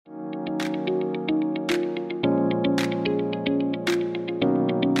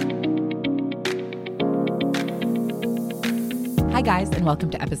Hi guys, and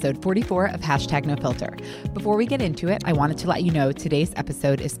welcome to episode 44 of #NoFilter. Before we get into it, I wanted to let you know today's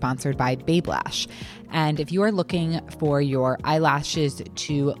episode is sponsored by Babe Lash. And if you are looking for your eyelashes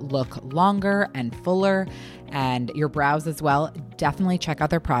to look longer and fuller, and your brows as well, definitely check out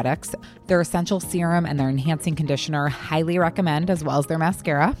their products. Their essential serum and their enhancing conditioner, highly recommend, as well as their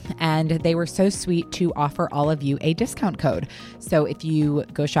mascara. And they were so sweet to offer all of you a discount code. So if you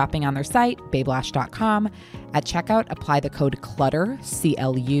go shopping on their site, babelash.com, at checkout, apply the code CLUTTER,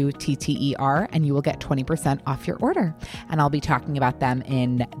 CLUTTER, and you will get 20% off your order. And I'll be talking about them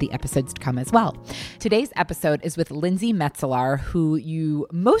in the episodes to come as well. Today's episode is with Lindsey Metselaar, who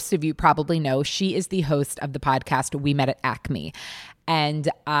most of you probably know. She is the host of the podcast We Met at Acme. And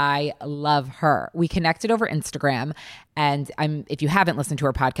I love her. We connected over Instagram, and if you haven't listened to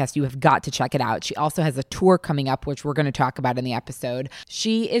her podcast, you have got to check it out. She also has a tour coming up, which we're going to talk about in the episode.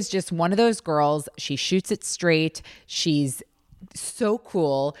 She is just one of those girls. She shoots it straight. She's so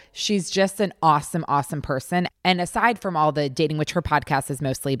cool. She's just an awesome, awesome person. And aside from all the dating, which her podcast is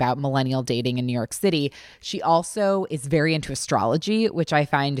mostly about millennial dating in New York City, she also is very into astrology, which I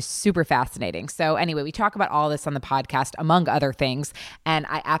find super fascinating. So anyway, we talk about all this on the podcast, among other things. And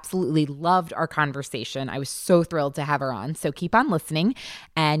I absolutely loved our conversation. I was so thrilled to have her on. So keep on listening,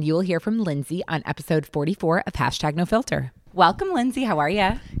 and you will hear from Lindsey on episode 44 of #NoFilter. Welcome, Lindsey. How are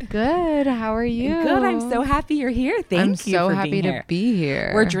you? Good. How are you? Good. I'm so happy you're here. Thank you for being here. I'm so happy to be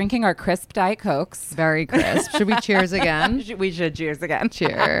here. We're drinking our crisp Diet Cokes. Very crisp. Should we cheers again? We should cheers again.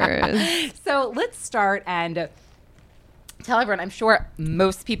 Cheers. So let's start and tell everyone, I'm sure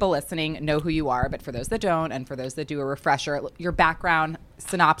most people listening know who you are, but for those that don't, and for those that do, a refresher, your background,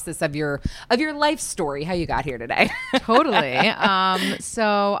 synopsis of your life story, how you got here today. Totally.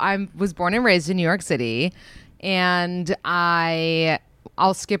 So I was born and raised in New York City. And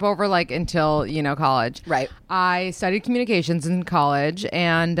I'll skip over until, college. Right. I studied communications in college,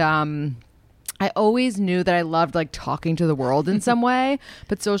 and I always knew that I loved talking to the world in some way,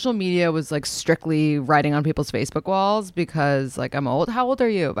 but social media was strictly writing on people's Facebook walls because I'm old. How old are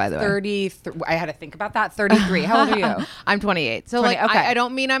you, by the way? 33. I had to think about that. 33. How old are you? I'm 28. So 20, okay. I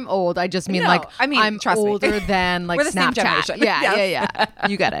don't mean I'm old. I just mean I'm trust older me. than We're the same Snapchat. generation. Yeah, Yes. yeah.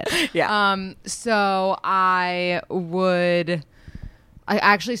 You get it. Yeah. So I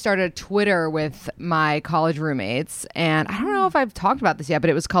actually started Twitter with my college roommates, and I don't know if I've talked about this yet, but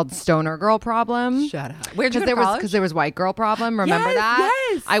it was called Stoner Girl Problem. Shut up. Where'd you go to college? Because there was White Girl Problem. Remember that?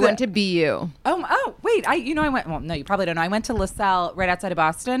 Yes. I went to BU. Oh, wait. I went. Well, no, you probably don't know. I went to LaSalle, right outside of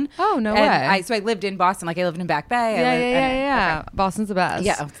Boston. Oh, no way. So I lived in Boston. I lived in Back Bay. Yeah. Okay. Boston's the best.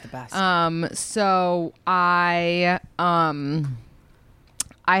 Yeah, it's the best. So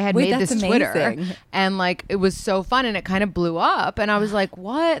I had made this that's Twitter, amazing. and it was so fun, and it kind of blew up, and I was like,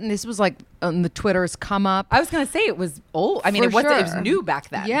 what? And this was on the Twitter's come up. I was going to say it was old. I mean, it was new back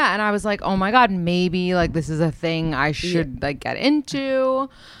then. Yeah. And I was like, oh my God, maybe this is a thing I should get into.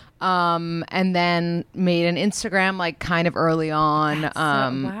 And then made an Instagram kind of early on.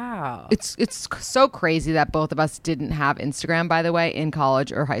 Wow. It's so crazy that both of us didn't have Instagram, by the way, in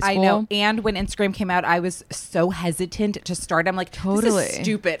college or high school. I know. And when Instagram came out, I was so hesitant to start. I'm like, totally. This is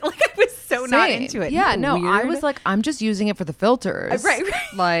stupid. I was so not into it. Yeah, Isn't no, weird? I was I'm just using it for the filters.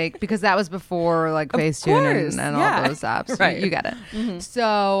 Right. Because that was before Facetune and all those apps. Right. You get it. Mm-hmm.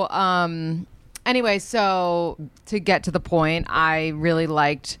 So, anyway, so to get to the point, I really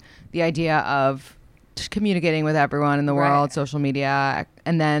liked the idea of communicating with everyone in the world, social media,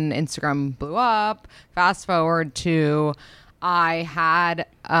 and then Instagram blew up. Fast forward to, I had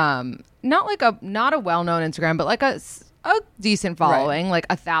not a well-known Instagram, but a decent following,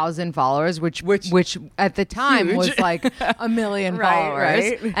 1,000 followers, which at the time huge. was 1 million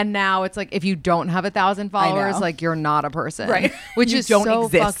followers. Right. And now it's if you don't have 1,000 followers, you're not a person. Right. Which you is don't so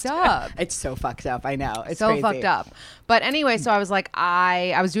exist. fucked up. It's so fucked up. I know. It's so crazy. fucked up. But anyway, so I was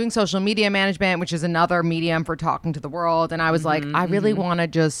I was doing social media management, which is another medium for talking to the world. And I was I really want to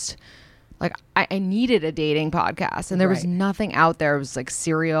just I needed a dating podcast, and there was nothing out there. It was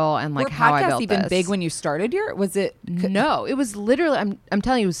Serial and how I built Were podcasts even this. big when you started was it? No, it was literally, I'm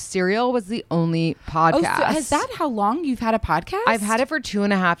telling you, Serial was the only podcast. Oh, so is that how long you've had a podcast? I've had it for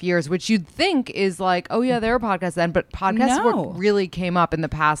 2.5 years, which you'd think is oh yeah, there were podcasts then, but podcasts really came up in the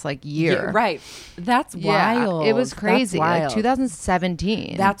past year. Yeah, right. That's wild. It was crazy. That's wild.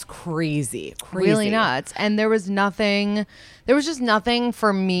 2017. That's crazy. Really nuts. And there was just nothing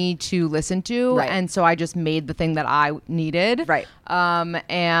for me to listen to to. Right. And so I just made the thing that I needed. Right.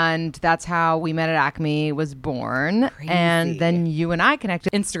 And that's how We Met at Acme was born. Crazy. And then you and I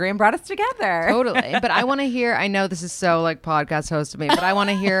connected. Instagram brought us together. Totally. But I want to hear, I know this is so like podcast host of me, but I want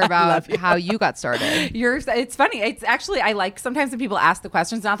to hear about how you got started. It's funny. It's actually, I like sometimes when people ask the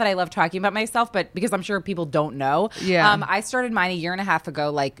questions, not that I love talking about myself, but because I'm sure people don't know. Yeah. I started mine a year and a half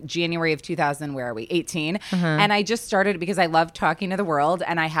ago, like January of 2000, where are we? 18. And I just started because I love talking to the world,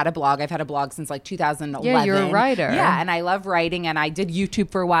 and I had a blog. I've had a blog since like 2011. Yeah, you're a writer. Yeah, and I love writing, and I did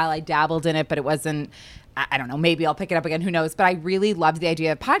YouTube for a while. I dabbled in it, but it wasn't, I don't know, maybe I'll pick it up again. Who knows? But I really loved the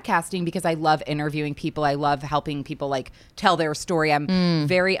idea of podcasting because I love interviewing people. I love helping people like tell their story. I'm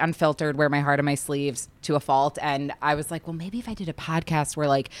very unfiltered, wear my heart on my sleeves to a fault. And I was like, well, maybe if I did a podcast where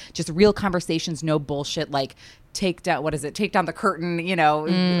like just real conversations, no bullshit, like take down the curtain, you know,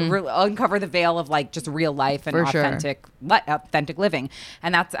 uncover the veil of like just real life and authentic living.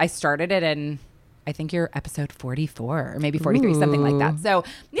 And I started it, and I think you're episode 44 or maybe 43, something like that. So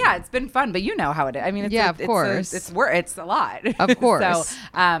yeah, it's been fun, but you know how it is. I mean, of course. It's a lot. Of course. So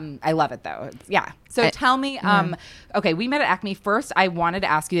I love it though. So tell me, okay, We Met at Acme. First, I wanted to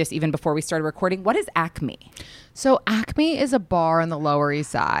ask you this even before we started recording. What is Acme? So Acme is a bar on the Lower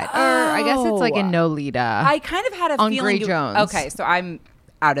East Side. Or I guess it's like in Nolita. I kind of had a on feeling. Gray Jones. Okay, so I'm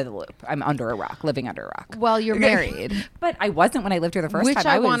out of the loop. I'm under a rock, living under a rock. Well, you're married. But I wasn't when I lived here the first time. Which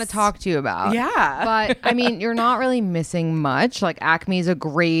I want to talk to you about. Yeah. But I mean, you're not really missing much. Like Acme is a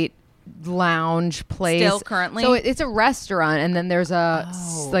great lounge place. Still currently? So it's a restaurant, and then there's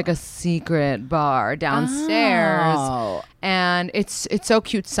like a secret bar downstairs. Oh. And it's so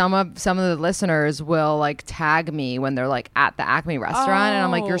cute. Some of the listeners will like tag me when they're like at the Acme restaurant, and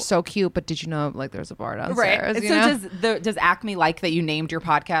I'm like, "You're so cute, but did you know like there's a bar downstairs?" Right. So does Acme like that you named your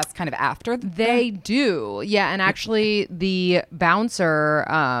podcast kind of after? They do, yeah. And actually, the bouncer,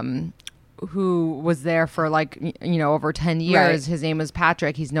 who was there for like over 10 years, Right. his name was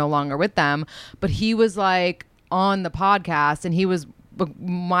Patrick. He's no longer with them, but he was like on the podcast, and he was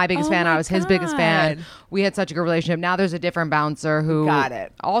my biggest fan. I was his biggest fan. We had such a good relationship. Now there's a different bouncer who Got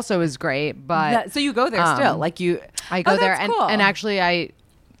it. also is great, but so you go there still, like you. I go there, cool. and actually I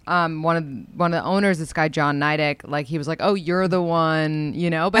one of the owners, this guy John Nidick, like he was like, "Oh, you're the one,"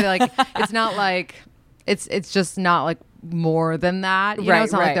 but like it's not like it's just not like more than that. You know,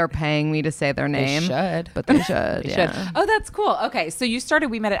 it's not like they're paying me to say their name. They should. But they should. Should. Oh, that's cool. Okay, so you started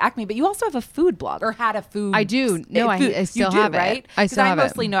We Met at Acme, but you also have a food blog, or had a food. I do. No, I still have it. Right? I still have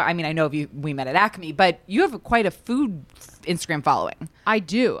mostly know. I mean, I know of you. We Met at Acme, but you have quite a food Instagram following. I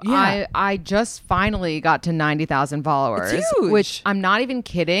do. Yeah. I just finally got to 90,000 followers, It's huge. which I'm not even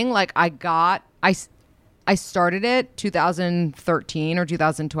kidding. Like I started it 2013 or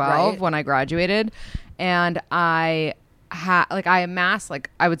 2012 when I graduated, and I amassed like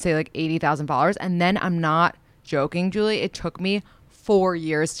I would say like 80,000 followers, and then I'm not joking, Julie, it took me 4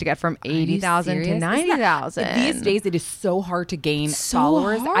 years to get from 80,000 to 90,000. These days, it is so hard to gain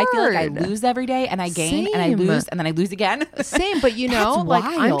followers. I feel like I lose every day, and I gain, and I lose, and then I lose again. Same, but That's like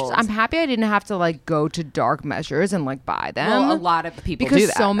wild. I'm happy I didn't have to like go to dark measures and like buy them. Well, a lot of people because do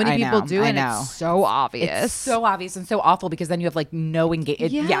that. so many people do, I and know. it's so obvious. It's so obvious and so awful because then you have like no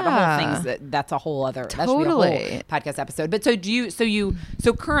engagement. Yeah, the whole thing's that's a whole other. That should be a whole podcast episode. But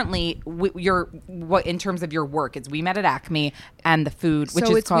so currently what in terms of your work, it's We Met at Acme and the food, which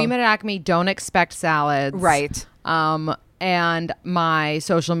so is it's We Met at Acme. Don't expect salads, right? And my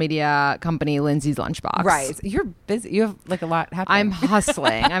social media company, Lindsey's Lunchbox. Right. You're busy. You have like a lot happening. I'm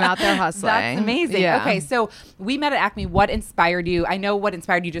hustling. I'm out there hustling. That's amazing. Yeah. Okay, so We Met at Acme. What inspired you? I know what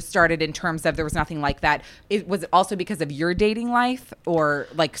inspired you to start it in terms of there was nothing like that. Was it also because of your dating life or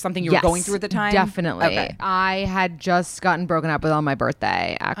like something you were going through at the time? Definitely. Okay. I had just gotten broken up with on my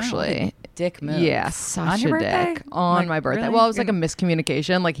birthday, actually. Dick move. Yeah, such On your a birthday? dick. On Like, my birthday. really? Well, it was like a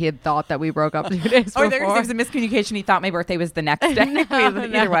miscommunication. Like he had thought that we broke up 2 days before. Or there was a miscommunication. He thought my birthday was the next day.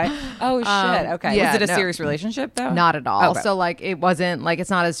 Either way. Oh, shit. Okay. Yeah, was it a serious relationship, though? Not at all. Okay. So, like, it wasn't, like, it's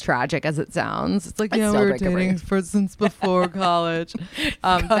not as tragic as it sounds. It's like, I'd yeah, still we were break your dating since before college. That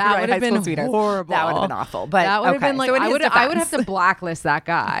right, would high have been school sweetheart. horrible. That would have been awful. But that would have been, like, So in his I would have defense- to blacklist that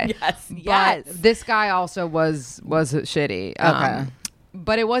guy. Yes. But this guy also was shitty. Okay.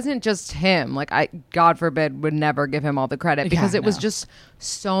 But it wasn't just him. Like I, God forbid, would never give him all the credit because it was just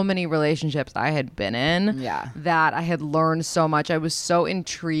so many relationships I had been in that I had learned so much. I was so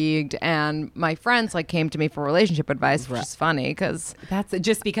intrigued, and my friends like came to me for relationship advice, which is funny because that's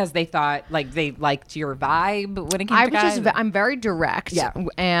just because they thought like they liked your vibe when it came to guys. I'm very direct,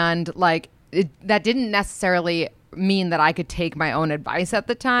 and like that didn't necessarily mean that I could take my own advice at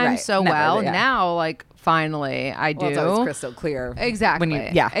the time so Never, well. yeah. Now, like, finally I do. Well, it's always crystal clear. Exactly. When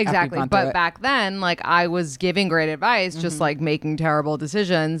you, exactly. But back then, like, I was giving great advice, just like making terrible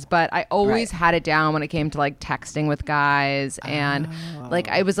decisions. But I always had it down when it came to like texting with guys, and like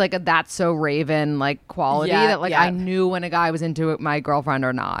I was like a that's so Raven like quality that like I knew when a guy was into my girlfriend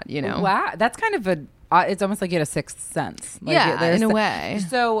or not. You know. Wow, that's kind of it's almost like you had a sixth sense. Like in a way.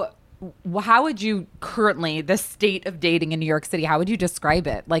 So how would you currently, the state of dating in New York City, how would you describe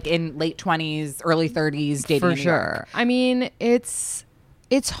it? Like in late 20s, early 30s dating in New York? I mean, it's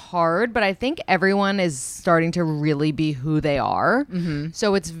hard, but I think everyone is starting to really be who they are.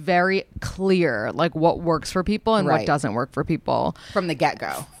 So it's very clear like what works for people and what doesn't work for people. From the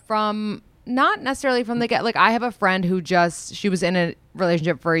get-go. Not necessarily from the get. Like I have a friend who she was in a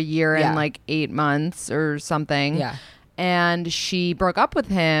relationship for a year and like 8 months or something. Yeah. And she broke up with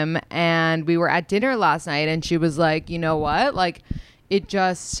him, and we were at dinner last night, and she was like, you know what? Like,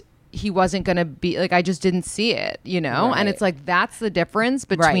 he wasn't going to be, like, I just didn't see it, you know? Right. And it's like, that's the difference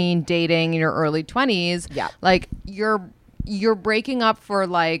between dating in your early 20s. Yeah. Like, you're breaking up for,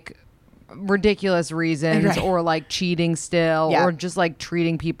 like, ridiculous reasons or like cheating still or just like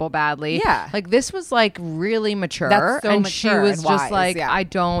treating people badly. Like this was like really mature. That's so and mature she was and just wise, like, I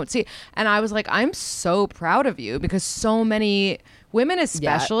don't see. And I was like, I'm so proud of you, because so many women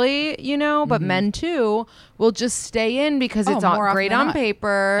especially, you know, but men too, will just stay in because it's great on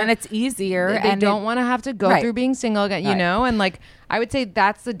paper. And it's easier. They and don't want to have to go through being single again, you know? And like, I would say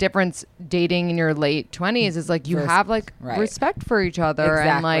that's the difference dating in your late 20s is like you have like respect for each other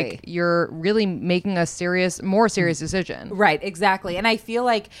and like you're really making a more serious decision. Right, exactly. And I feel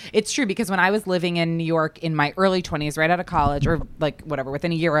like it's true, because when I was living in New York in my early 20s, right out of college, or like whatever,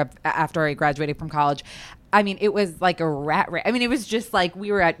 within a year after I graduated from college, I mean, it was like a rat race. I mean, it was just like we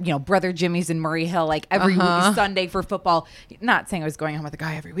were at, you know, Brother Jimmy's in Murray Hill, like every Sunday for football. Not saying I was going home with a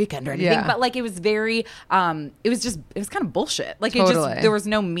guy every weekend or anything, but like it was very, it was kind of bullshit. Like there was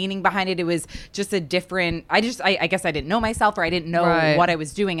no meaning behind it. It was just a different, I guess I didn't know myself, or I didn't know what I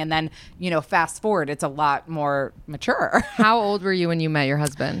was doing. And then, you know, fast forward, it's a lot more mature. How old were you when you met your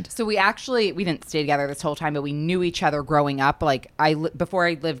husband? So we didn't stay together this whole time, but we knew each other growing up. Like I've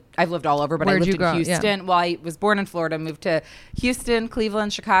lived all over, but I lived in Houston. Yeah. Well, I was born in Florida, moved to Houston,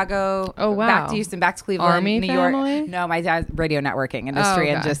 Cleveland, Chicago. Oh, wow. Back to Houston, back to Cleveland, Army New family? York. No, my dad's radio networking industry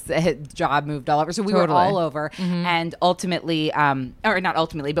and just his job moved all over. So we were all over. And ultimately, or not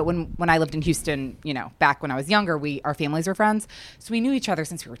ultimately, but when I lived in Houston, you know, back when I was younger, our families were friends. So we knew each other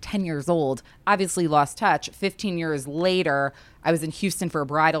since we were 10 years old. Obviously lost touch. 15 years later, I was in Houston for a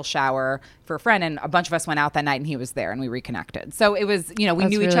bridal shower for a friend, and a bunch of us went out that night, and he was there, and we reconnected. So it was, you know, we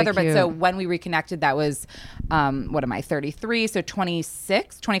knew each other. Cute. But so when we reconnected, that was, what am I, 33? So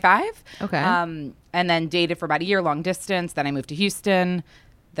 26, 25. Okay. And then dated for about a year, long distance. Then I moved to Houston.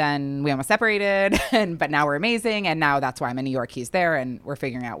 Then we almost separated, but now we're amazing. And now that's why I'm in New York. He's there, and we're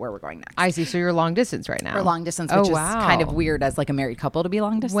figuring out where we're going next. I see. So you're long distance right now. We're long distance, which is kind of weird as like a married couple to be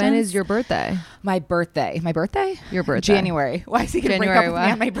long distance. When is your birthday? My birthday? Your birthday? January. Why is he going to break up with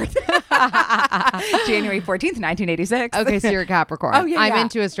me on my birthday? January 14th, 1986. Okay, so you're a Capricorn. Oh, yeah. I'm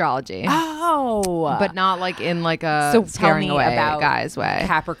into astrology. Oh. But not like in like a scaring away about guys way.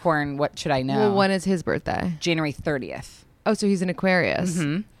 Capricorn, what should I know? Well, when is his birthday? January 30th. Oh, so he's an Aquarius.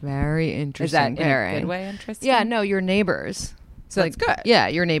 Very interesting. Is that in a good way interesting? Yeah, no, you're neighbors. So that's good. Yeah,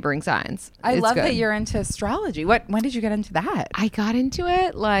 you're neighboring signs. I love that you're into astrology. When did you get into that? I got into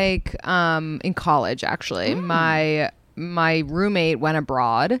it like in college, actually. My roommate went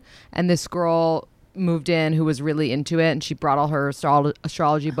abroad, and this girl moved in who was really into it, and she brought all her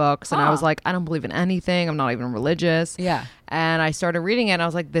astrology books, and I was like, I don't believe in anything. I'm not even religious. Yeah. And I started reading it, and I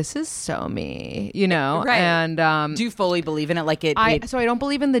was like, this is so me, you know? Right. And do you fully believe in it? Like so I don't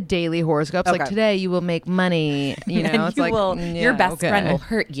believe in the daily horoscopes. Okay. Like today you will make money, you know? It's like your best friend will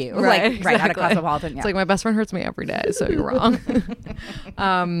hurt you. Right, exactly. Right, out of Cosmopolitan. Yeah. It's like my best friend hurts me every day, so you're wrong.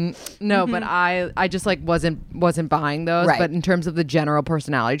 No, but I just like wasn't buying those. Right. But in terms of the general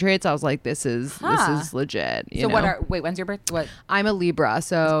personality traits, I was like, this is legit. You know? When's your birthday? What? I'm a Libra,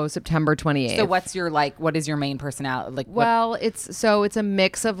 so September 28th. So what is your main personality? Like Well, it's a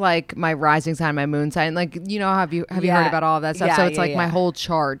mix of like my rising sign, my moon sign. Like, you know, have you heard about all of that stuff? Yeah, so it's like my whole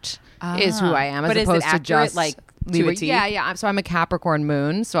chart is who I am, as opposed to just like Libra. Yeah. So I'm a Capricorn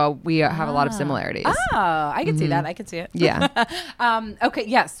moon, so we have a lot of similarities. Oh, I can see that. I can see it. Yeah. Okay.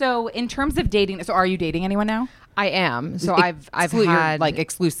 Yeah. So in terms of dating, so are you dating anyone now? I am. So I've had like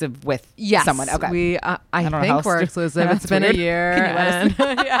exclusive with someone. Okay. I think we're exclusive. It's been a year. Can you let us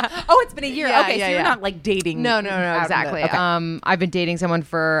know? Oh, it's been a year. Yeah, okay. So you're not like dating. No, exactly. I've been dating someone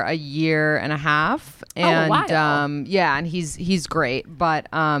for a year and a half, And wow. yeah, and he's great. But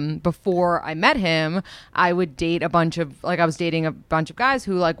before I met him, I would date I was dating a bunch of guys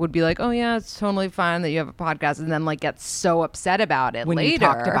who like would be like, oh yeah, it's totally fine that you have a podcast, and then like get so upset about it when later. you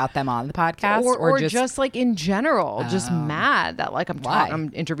talked about them on the podcast, or just like in general, just mad that like Why?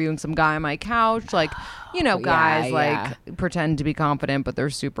 I'm interviewing some guy on my couch, like guys like pretend to be confident but they're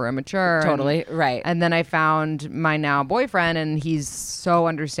super immature. Totally right. And then I found my now boyfriend, and he's so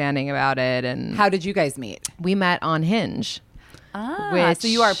understanding about it. And how did you guys meet? We met on Hinge. So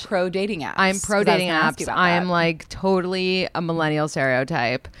you are pro dating apps. I'm pro dating apps. I am like totally a millennial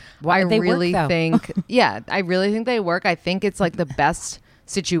stereotype. Why they really work, though? think I really think they work. I think it's like the best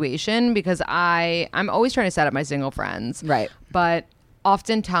situation because I'm always trying to set up my single friends. Right. But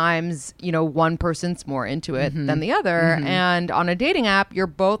oftentimes, one person's more into it than the other. And on a dating app, you're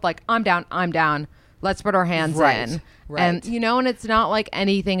both like, I'm down. Let's put our hands in. Right. And, and it's not like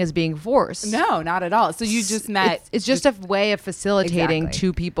anything is being forced. No, not at all. So you just met. It's just a way of facilitating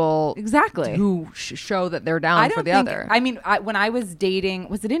two people who show that they're down for the other. I mean, when I was dating,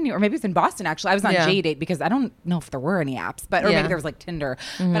 was it in New York? Or maybe it was in Boston, actually. I was on JDate because I don't know if there were any apps, or maybe there was like Tinder.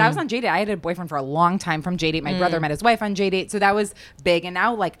 But I was on JDate. I had a boyfriend for a long time from JDate. My brother met his wife on JDate. So that was big. And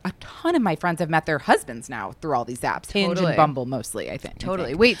now like a ton of my friends have met their husbands now through all these apps. Hinge and Bumble mostly, I think.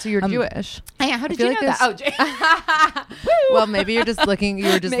 Totally. Wait, so you're Jewish? Yeah, how did you know that? Well, maybe you're just looking. You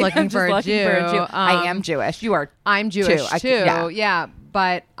were just looking for a Jew. I am Jewish. You are. I'm Jewish too. Yeah.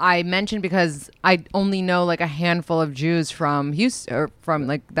 But I mentioned because I only know like a handful of Jews from Houston, or from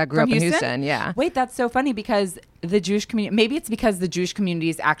like that grew up in Houston. Yeah. Wait, that's so funny because the Jewish community. Maybe it's because the Jewish community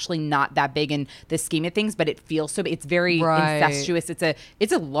is actually not that big in the scheme of things, but it feels so. It's very incestuous.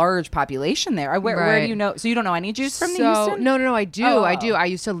 It's a large population there. Where do you know? So you don't know any Jews from Houston? No. I do. I do. I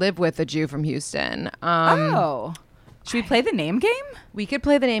used to live with a Jew from Houston. Should we play the name game? We could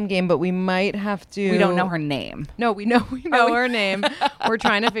play the name game, but we might have to. We don't know her name. No, we know her name. We're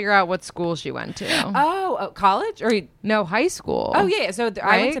trying to figure out what school she went to. Oh, college or no, high school. Oh yeah, so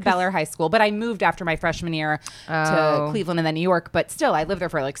I went to Bel Air High School, but I moved after my freshman year to Cleveland and then New York. But still, I lived there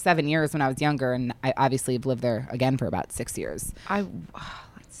for like 7 years when I was younger, and I obviously have lived there again for about 6 years. Let's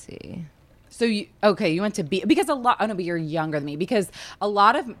see. So you went to BU because but you're younger than me because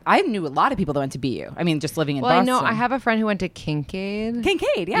I knew a lot of people that went to BU. I mean, just living in Boston. I know I have a friend who went to Kincaid.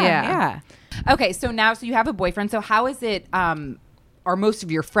 Yeah. Okay, so you have a boyfriend. So how is it? Are most of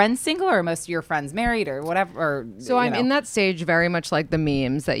your friends single, or are most of your friends married, or whatever? So I'm in that stage very much like the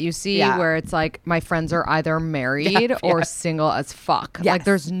memes that you see where it's like my friends are either married or single as fuck. Yes. Like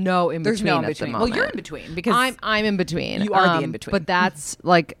there's no in between at the moment. Well, you're in between because I'm in between. You are the in between. But that's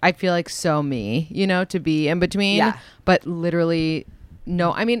like I feel like so me, to be in between. Yeah. But literally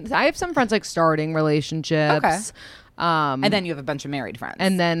no. I mean, I have some friends like starting relationships. Okay. And then you have a bunch of married friends.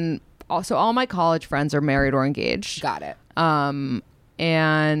 And then also all my college friends are married or engaged. Got it.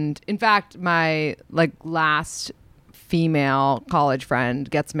 And in fact, my like last female college friend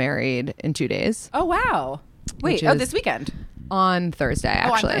gets married in 2 days. Oh, wow. Wait, this weekend? On Thursday,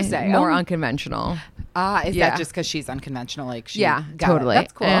 actually. On Thursday. More unconventional. Is that just because she's unconventional? Like, totally.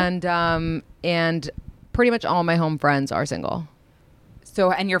 That's cool. And pretty much all my home friends are single.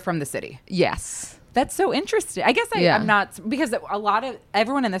 So, and you're from the city? Yes. That's so interesting. I guess I'm not, because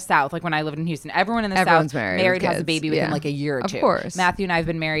everyone in the South, like when I lived in Houston, everyone in the South married has a baby within like a year or two. Of course. Matthew and I have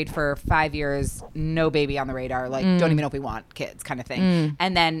been married for 5 years, no baby on the radar, like don't even know if we want kids kind of thing.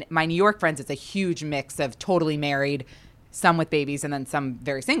 And then my New York friends, it's a huge mix of totally married, some with babies, and then some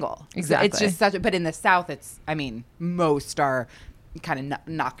very single. Exactly. So it's just but in the South, most are kind of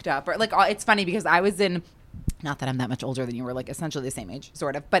knocked up. Or like, it's funny because I was in, not that I'm that much older than you, were like essentially the same age,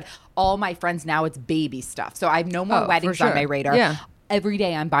 sort of. But all my friends now, it's baby stuff. So I have no more weddings on my radar. Yeah. Every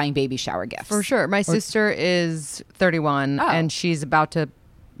day I'm buying baby shower gifts. For sure. My sister is 31 and she's about to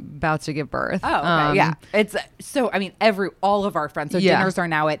give birth. Oh, okay. Yeah. It's so, I mean, all of our friends. So dinners are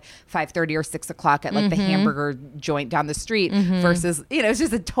now at 5:30 or 6 o'clock at like the hamburger joint down the street versus, it's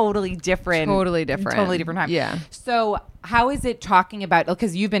just a totally different time. Yeah. So how is it talking about,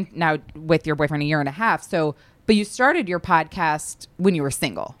 because you've been now with your boyfriend a year and a half. So, but you started your podcast when you were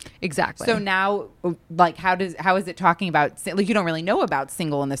single. Exactly. So now, like, how is it talking about, like, you don't really know about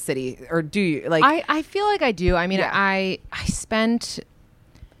single in the city, or do you? Like, I feel like I do. I mean, I spent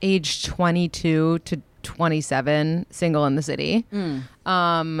age 22 to 27 single in the city.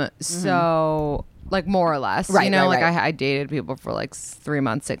 So like more or less, I dated people for like 3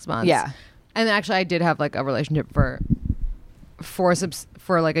 months, 6 months. Yeah. And actually I did have like a relationship for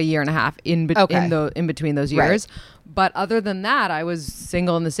like a year and a half in between those years. Right. But other than that, I was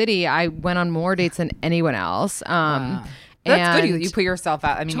single in the city. I went on more dates than anyone else. That's good. You put yourself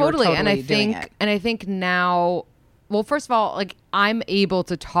out. I mean, totally. You're totally And I think now, well, first of all, like I'm able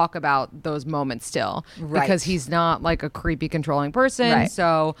to talk about those moments still because he's not like a creepy controlling person. Right.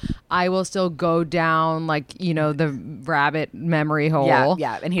 So I will still go down like, you know, the rabbit memory hole.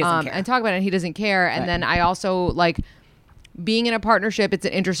 Yeah. And he doesn't care. And talk about it. And he doesn't care. And then I also like being in a partnership. It's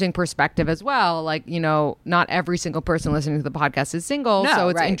an interesting perspective as well. Like, you know, not every single person listening to the podcast is single. So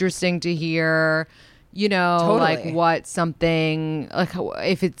it's interesting to hear, you know, like what something, like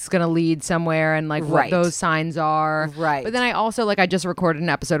if it's going to lead somewhere and like what those signs are. Right. But then I also, like, I just recorded an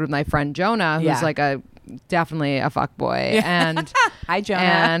episode with my friend Jonah, who's like definitely a fuckboy. And hi, Jonah.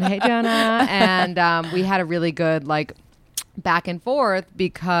 And hey, Jonah. And we had a really good, like, back and forth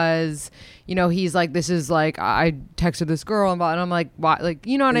because, you know, he's like, this is like, I texted this girl and I'm like, what? Like,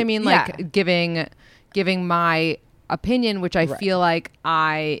 you know what I mean? Like giving my opinion, which I feel like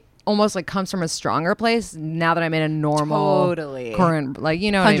I almost like comes from a stronger place now that I'm in a normal current, like, you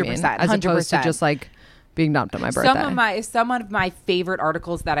know what 100%, I mean? As opposed to just like being dumped on my birthday. Some of my favorite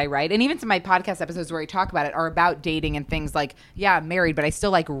articles that I write, and even some of my podcast episodes where I talk about it, are about dating and things like, I'm married, but I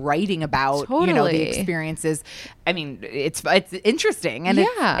still like writing about, you know, the experiences. I mean, it's interesting. And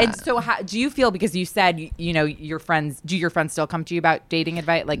and so how do you feel, because you said, you know, your friends still come to you about dating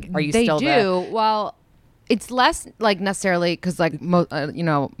advice? Like, are you still Well, it's less like necessarily because like you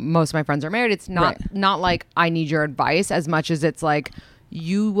know, most of my friends are married. It's not like I need your advice as much as it's like,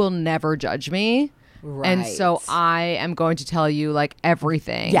 you will never judge me. Right. And so I am going to tell you like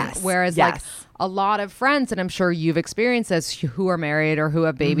everything. Yes. Whereas like a lot of friends, and I'm sure you've experienced this, who are married or who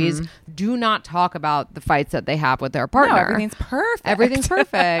have babies, do not talk about the fights that they have with their partner. No, everything's perfect. Everything's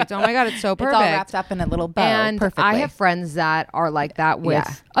perfect. Oh my God, it's so perfect. It's all wrapped up in a little bow. And perfectly. I have friends that are like that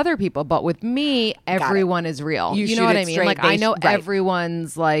with other people, but with me, everyone is real. You know what I mean? Like I know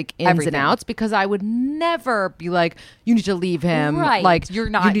everyone's like ins and outs, because I would never be like, you need to leave him. Right. Like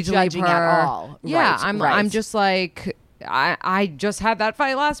you're not you need to judging leave her. at all. Yeah, I'm just like, I just had that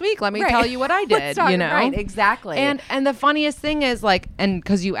fight last week. Let me tell you what I did. You know, right? Exactly. And the funniest thing is like, and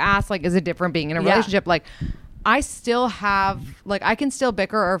because you asked like, is it different being in a relationship? Like, I still have like, I can still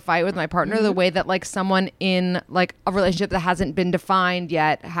bicker or fight with my partner the way that like someone in like a relationship that hasn't been defined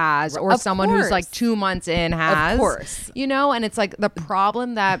yet has, or someone who's like 2 months in has. Of course, you know. And it's like the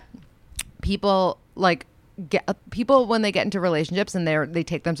problem that people like. People when they get into relationships and they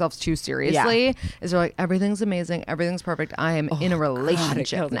take themselves too seriously is they're like, everything's amazing, everything's perfect, I am in a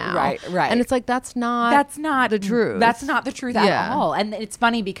relationship now. Right. And it's like, that's not the truth. That's not the truth at all. And it's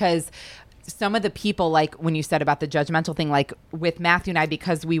funny because some of the people, like when you said about the judgmental thing, like with Matthew and I,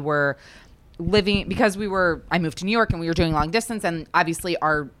 because I moved to New York and we were doing long distance, and obviously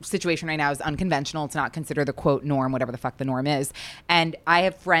our situation right now is unconventional. It's not considered the quote norm, whatever the fuck the norm is. And I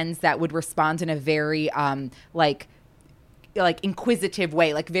have friends that would respond in a very like inquisitive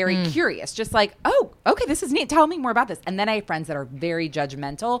way, like very curious, just like, oh, okay, this is neat, tell me more about this. And then I have friends that are very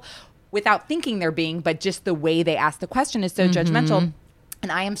judgmental without thinking they're being, but just the way they ask the question is so judgmental.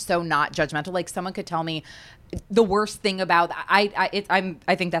 And I am so not judgmental. Like someone could tell me the worst thing about I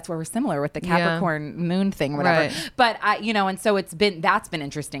think that's where we're similar with the Capricorn moon thing, or whatever. Right. But you know, and so that's been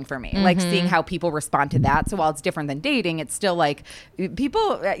interesting for me, like seeing how people respond to that. So while it's different than dating, it's still like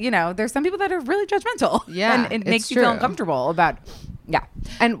people, you know, there's some people that are really judgmental. Yeah, and it makes you feel uncomfortable about. Yeah,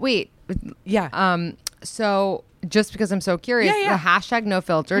 and wait, so. Just because I'm so curious, the hashtag no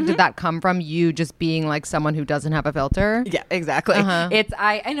filter, did that come from you just being like someone who doesn't have a filter? Yeah, exactly.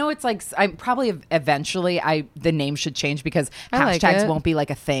 I know it's like, I'm probably eventually the name should change because hashtags won't be like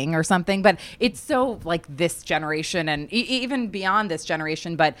a thing or something, but it's so like this generation and even beyond this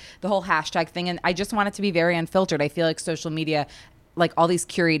generation, but the whole hashtag thing. And I just want it to be very unfiltered. I feel like social media, like all these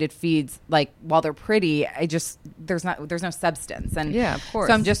curated feeds, like while they're pretty, there's no substance. And of course.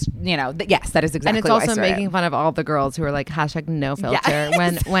 So I'm just, you know, yes, that is exactly. And it's also making fun of all the girls who are like hashtag no filter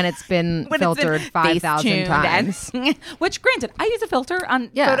when it's been filtered 5,000 times. Which granted, I use a filter on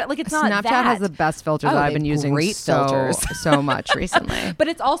photo, like it's not Snapchat that. has the best filter that I've been using so much recently. But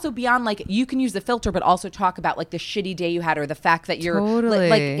it's also beyond like, you can use the filter, but also talk about like the shitty day you had or the fact that you're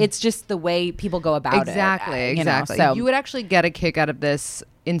like, it's just the way people go about it. Exactly. So you would actually get a kick out of this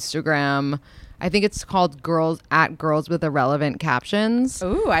Instagram. I think it's called Girls with Irrelevant Captions.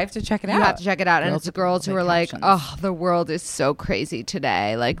 Ooh, I have to check it out. You have to check it out. And it's girls who are like, oh, the world is so crazy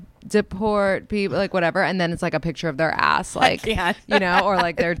today. Like deport people, like whatever, and then it's like a picture of their ass, like or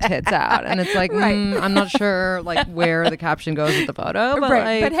like their tits out, and it's like I'm not sure like where the caption goes with the photo, but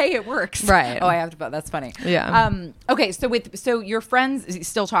but hey, it works, right? Oh, I have to put that's funny. Okay, so your friends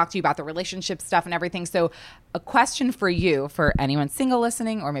still talk to you about the relationship stuff and everything. So a question for you, for anyone single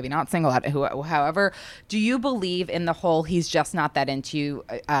listening, or maybe not single, however, do you believe in the whole he's just not that into you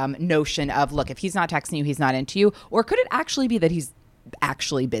notion of, look, if he's not texting you, he's not into you, or could it actually be that he's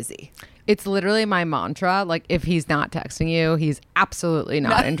actually busy? It's literally my mantra. Like, if he's not texting you, he's absolutely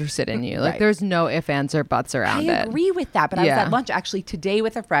not interested in you. Like, there's no ifs, ands, or buts around it. I agree with that. But I was at lunch actually today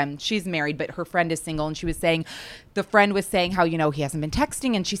with a friend. She's married, but her friend is single. And she was saying, the friend was saying how, he hasn't been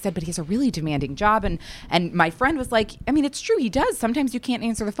texting. And she said, but he has a really demanding job. And my friend was like, I mean, it's true. He does. Sometimes you can't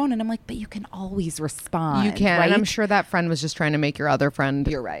answer the phone. And I'm like, but you can always respond. You can. Right? And I'm sure that friend was just trying to make your other friend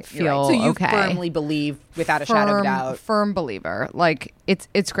feel So you okay. firmly believe, without a shadow of a doubt. Firm believer. Like,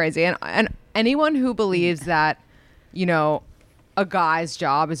 it's crazy. And anyone who believes that, a guy's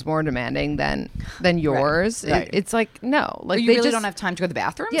job is more demanding than yours, it's like, no. Like, you really don't have time to go to the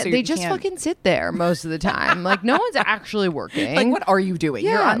bathroom? Yeah, so they just fucking sit there most of the time. Like, no one's actually working. Like, what are you doing?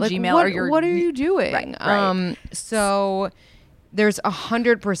 Yeah, you're on like, Gmail, what are you doing? Right. So there's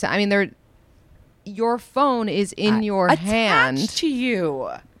 100%. I mean, your phone is in your hand. Attached to you.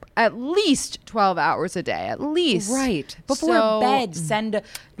 At least 12 hours a day, at least. Right. Before bed, send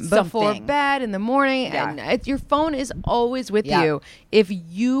something. Before bed, in the morning. Yeah. And your phone is always with you. If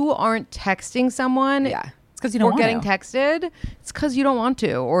you aren't texting someone it's because you don't want getting texted, it's because you don't want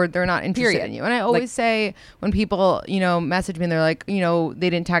to, or they're not interested in you. And I always say, when people, message me and they're like, they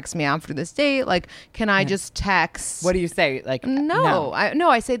didn't text me after this date, like, can I just text? What do you say? Like, no.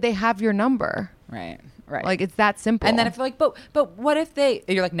 I say they have your number. Right. Right. Like, it's that simple. And then if like, but what if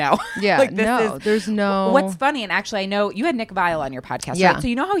you're like, no. Yeah, like, there's no. What's funny, and actually I know you had Nick Viall on your podcast, right? So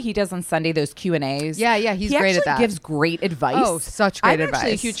you know how he does on Sunday those Q&As? Yeah, he's great at that. He gives great advice. Oh, such great advice. I'm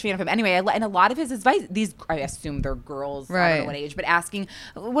actually a huge fan of him. Anyway, and a lot of his advice, I assume they're girls, I don't know what age, but asking,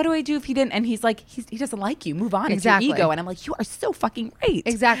 what do I do if he didn't? And he's like, he doesn't like you. Move on. Exactly. It's your ego. And I'm like, you are so fucking right.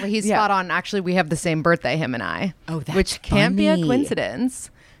 Exactly. He's spot on. Actually, we have the same birthday, him and I. Oh, that's which can't be a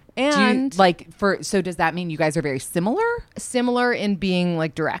coincidence. And so does that mean you guys are very similar? Similar in being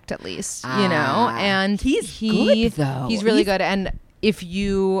like direct, at least, and he's good though. He's really good. And if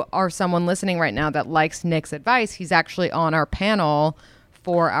you are someone listening right now that likes Nick's advice, he's actually on our panel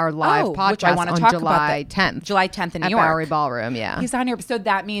for our live podcast which I want to talk July about 10th. July 10th in New at York. Bowery Ballroom, He's on here. So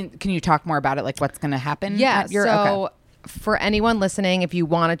that means, can you talk more about it? Like, what's going to happen? Yeah. For anyone listening, if you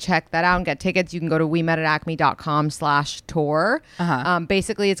want to check that out and get tickets, you can go to wemetatacme.com/tour.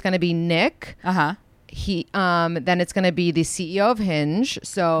 Basically, it's going to be Nick. He then it's going to be the CEO of Hinge.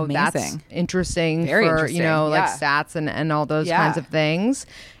 So that's interesting. Very interesting. Like stats and all those kinds of things.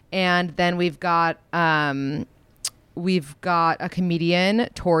 And then we've got a comedian,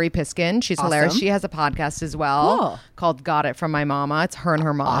 Tori Piskin. She's hilarious. She has a podcast as well called Got It From My Mama. It's her and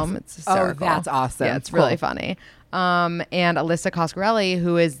her mom. Awesome. It's hysterical. Oh, that's awesome. Yeah, it's really funny. And Alyssa Coscarelli,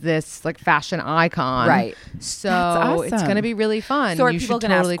 who is this like fashion icon. Right. So it's going to be really fun. So are people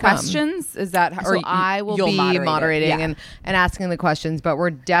going to ask questions? Is that or I will be moderating and asking the questions, but we're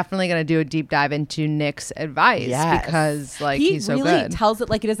definitely going to do a deep dive into Nick's advice because like he's so really good. Tells it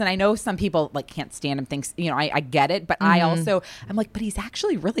like it is. And I know some people like can't stand him, thinks, I get it, but I also, I'm like, but he's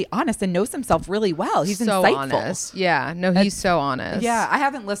actually really honest and knows himself really well. He's so insightful. Honest. Yeah. No, he's so honest. Yeah. I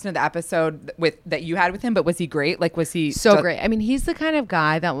haven't listened to the episode that you had with him, but was he great? Like, was he so great? I mean, he's the kind of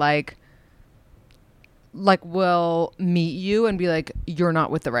guy that like will meet you and be like, you're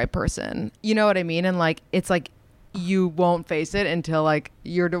not with the right person. You know what I mean? And like, it's like, you won't face it until like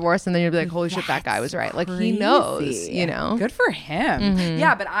you're divorced, and then you'll be like, holy shit, that guy was right. Like he knows, Good for him.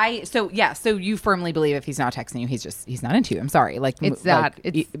 Yeah, but so you firmly believe if he's not texting you, he's not into you. I'm sorry. Like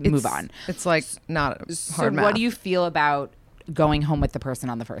move on. It's like not hard math. What do you feel about going home with the person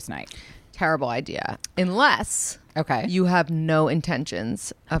on the first night? Terrible idea. Unless you have no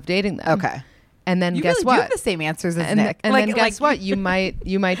intentions of dating them. Okay. And then you guess really what? You have the same answers as Nick. And then guess what? You might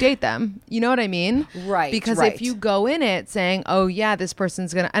date them. You know what I mean? Right. Because if you go in it saying, "Oh yeah, this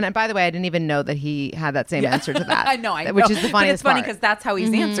person's gonna," and by the way, I didn't even know that he had that same answer to that. I know. Which is the funniest part. But it's funny because that's how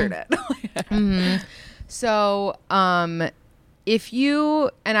he's answered it. So, if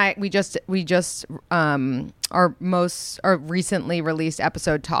you and we just our recently released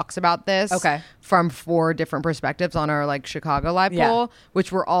episode talks about this from 4 different perspectives on our like Chicago live poll,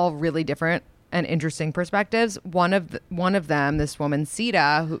 which were all really different and interesting perspectives. One of them, this woman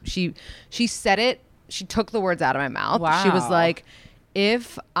Sita, who she said it, she took the words out of my mouth. She was like,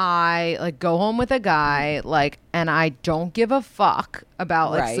 if I like go home with a guy, like and I don't give a fuck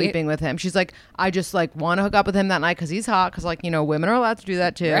about like Right. sleeping with him. She's like, I just like want to hook up with him that night because he's hot. Because like, you know, women are allowed to do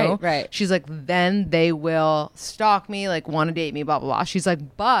that too. Right. She's like, then they will stalk me, like want to date me, blah blah blah. She's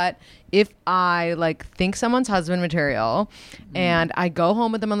like, but if I like think someone's husband material and I go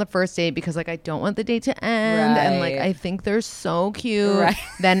home with them on the first date because like I don't want the date to end and like Right. I think they're so cute, Right.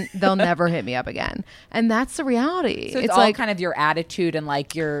 then they'll never hit me up again. And that's the reality. So it's all like kind of your attitude and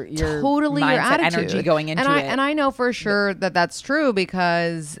like your totally mindset, your attitude, energy going into and it. And I know for sure that that's true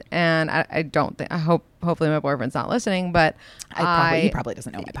because, and I don't think, I hope, hopefully my boyfriend's not listening, but he probably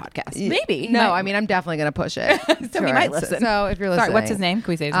doesn't know my podcast. Maybe. No, I mean, I'm definitely going to push it. So he might listen. So if you're listening. Sorry, what's his name?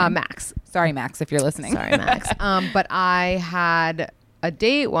 Can we say his name? Max. Sorry, Max, if you're listening. Sorry, Max. But I had a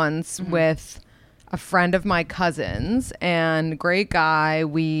date once with a friend of my cousin's, and great guy.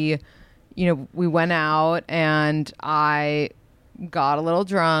 We went out and I got a little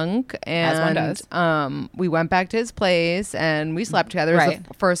drunk, and As one does. We went back to his place and we slept together. It was Right.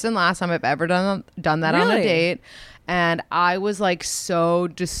 the first and last time I've ever done that on a Really? date. And I was like so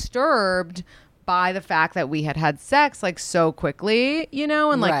disturbed by the fact that we had had sex like so quickly, you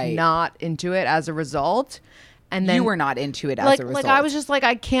know, and like Right. not into it as a result. And then You were not into it as like a result. I was just like,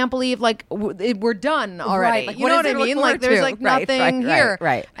 I can't believe like we're done already. Right, like, You what know is what there I to look mean? forward Like there's to? like Right, nothing right, here.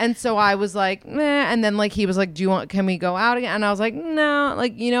 right. And so I was like, meh. And then like he was like, can we go out again? And I was like, no,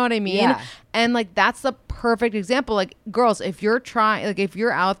 like, you know what I mean? Yeah. And like that's the perfect example. Like girls, if you're trying, like if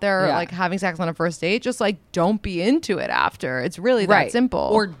you're out there Yeah. like having sex on a first date, just like don't be into it after. It's really right. that simple.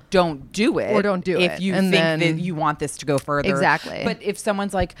 Or don't do it. Or don't do if it. you And think then- that you want this to go further. Exactly. But if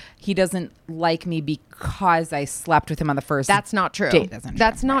someone's like, he doesn't like me because I slept with him on the first that's not true. date, that's not true.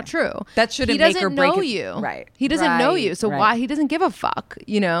 That's not Right. true. That shouldn't he make doesn't or break know it. you. Right. He doesn't know Right. you. So Right. why he doesn't give a fuck,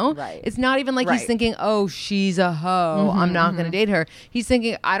 you know? Right. It's not even like Right. he's thinking, oh, she's a hoe. I'm not going to date her. He's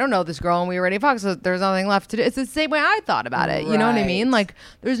thinking, I don't know this girl and we already fucked, so there's nothing left to do. It's the same way I thought about it. You know what I mean? Right. Like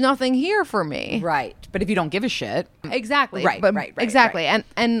there's nothing here for me. Right. But if you don't give a shit. Exactly. Right, But right, exactly. right.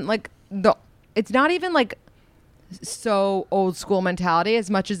 And like it's not even like so old school mentality as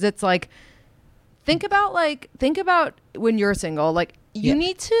much as it's like think about when you're single, like you Yeah.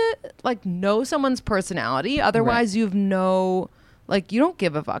 need to like know someone's personality, otherwise you've no like you don't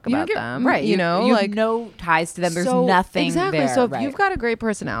give a fuck You don't about give- them, Right. you know, you like have no ties to them. There's so- nothing exactly. there. So if right. you've got a great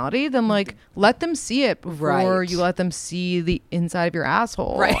personality, then like let them see it before Right. you let them see the inside of your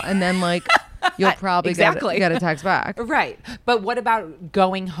asshole, Right. and then like you'll probably Exactly. get a text back. Right. But what about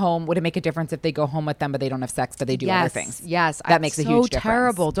going home? Would it make a difference if they go home with them, but they don't have sex, but they do other things? Yes, That makes a huge difference. So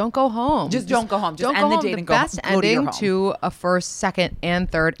terrible. Don't go home. Just don't go home. Just don't end go the home. date The and go best home. Go to your ending home. to a first, second,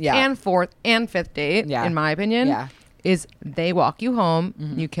 and third, Yeah. and fourth, and fifth date, Yeah. in my opinion, Yeah. is they walk you home,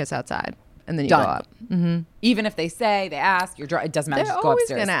 you kiss outside, and then you Done. go up. Even if they say, they ask, you're it doesn't matter. They're just go always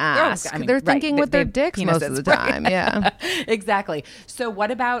upstairs. gonna always- ask. I mean, They're right. thinking with their They- dicks most of penises, the right. time. Yeah. Exactly. So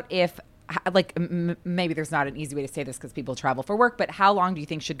what about if like maybe there's not an easy way to say this because people travel for work, but how long do you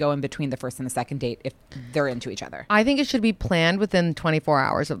think should go in between the first and the second date if they're into each other? I think it should be planned within 24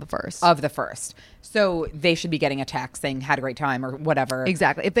 hours of the first. Of the first. So they should be getting a text saying had a great time or whatever.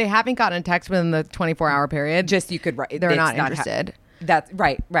 Exactly. If they haven't gotten a text within the 24-hour period, Just you could write. they're it's not ha- interested. That's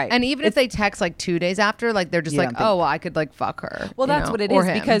right. And even if they text like 2 days after, like they're just You like, don't think- oh, well, I could like fuck her. Well, you that's know, what it or is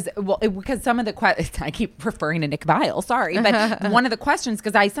him. because some of the questions I keep referring to Nick Vile, sorry, but one of the questions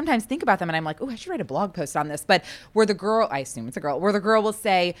because I sometimes think about them and I'm like, oh, I should write a blog post on this. But where the girl, I assume it's a girl, where the girl will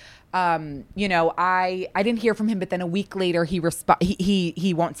say, you know, I didn't hear from him, but then a week later he won't stop,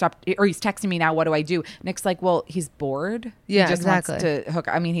 or he's texting me now. What do I do? Nick's like, well, he's bored. Yeah, he just exactly. wants to hook.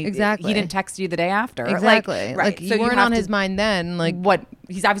 I mean, he didn't text you the day after. Exactly. Like, Like you weren't have on to- his mind then. Like what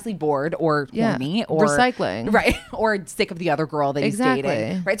he's obviously bored or Yeah. horny or Recycling. right, or sick of the other girl that he's Exactly.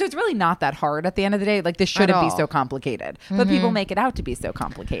 dating, right? So it's really not that hard at the end of the day. Like this shouldn't be all. so complicated, but people make it out to be so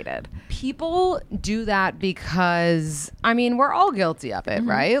complicated. people do that because I mean we're all guilty of it,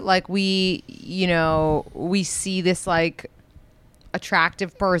 right? Like we see this like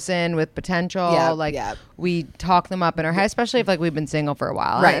attractive person with potential, Yeah, like yeah. we talk them up in our head, especially if like we've been single for a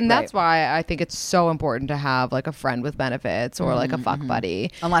while, Right, and that's why I think it's so important to have like a friend with benefits or like a fuck buddy,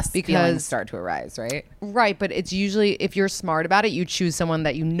 Unless feelings because start to arise, right? right, but it's usually if you're smart about it, you choose someone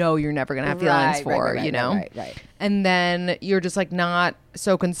that you know you're never gonna have feelings Right, for, right, you know, right. and then you're just like not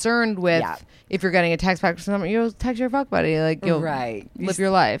so concerned with Yeah. if you're getting a text back from someone, you'll text your fuck buddy, like you'll Right. live your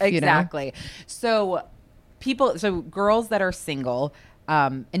life, Exactly. you So girls that are single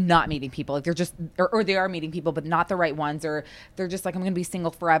and not meeting people, like they're just, or they are meeting people, but not the right ones, or they're just like, I'm going to be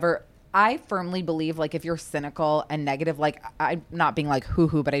single forever. I firmly believe like if you're cynical and negative, like I'm not being like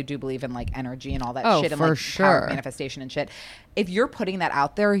hoo-hoo, but I do believe in like energy and all that shit and for like sure. power of manifestation and shit. If you're putting that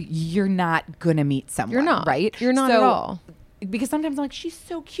out there, you're not gonna meet someone. You're not. Right? You're not at all. Because sometimes I'm like, she's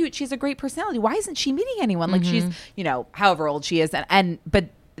so cute. She has a great personality. Why isn't she meeting anyone? Like she's, you know, however old she is. But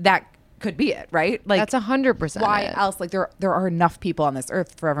that could be it, right? Like that's 100%. Why else? Like there are enough people on this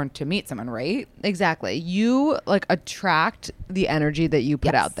earth for everyone to meet someone, right? Exactly. You like attract the energy that you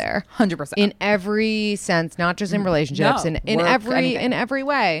put out there. 100%. In every sense, not just in relationships, in every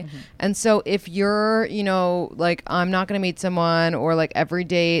way. And so if you're, you know, like I'm not going to meet someone, or like every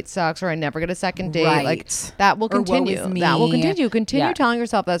date sucks, or I never get a second date, like that will continue. That will continue. Continue telling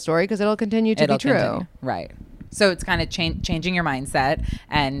yourself that story because it'll continue to be true. Continue. Right. So it's kind of changing your mindset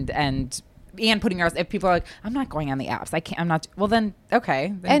and putting yours. If people are like, I'm not going on the apps, I can't. I'm not. Well, then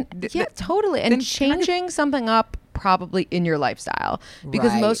okay. Then, totally. And changing something up probably in your lifestyle,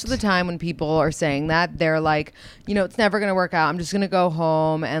 because most of the time when people are saying that, they're like, you know, it's never going to work out. I'm just going to go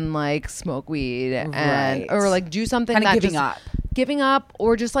home and like smoke weed or like do something kind of giving up,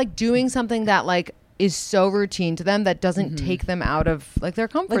 or just like doing something that like is so routine to them that doesn't take them out of like their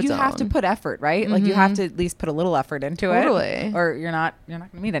comfort zone. Like you have to put effort, right? Like you have to at least put a little effort into it, or you're not going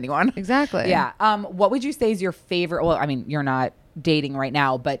to meet anyone. Exactly. Yeah. What would you say is your favorite? Well, I mean, you're not dating right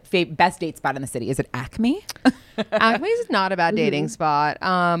now, but best date spot in the city? Is it Acme? Acme is not a bad dating spot,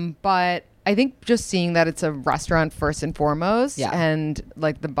 but I think just seeing that it's a restaurant first and foremost, and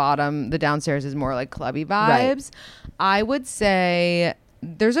like the downstairs is more like clubby vibes. I would say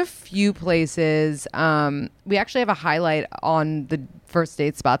there's a few places. We actually have a highlight on the first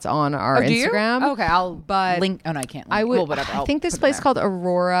date spots on our Instagram. Okay, I'll link. Oh no, I can't. Link. Well, whatever. I think this place called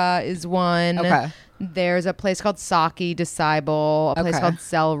Aurora is one. Okay. There's a place called Saki Disciple, a place called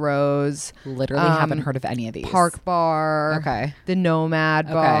Cell Rose. Literally haven't heard of any of these. Park Bar. Okay. The Nomad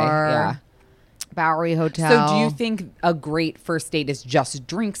Bar. Yeah. Bowery Hotel. So do you think a great first date is just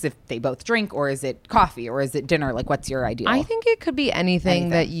drinks if they both drink, or is it coffee, or is it dinner? Like what's your ideal? I think it could be anything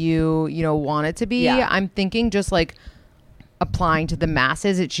that you want it to be. Yeah. I'm thinking just like applying to the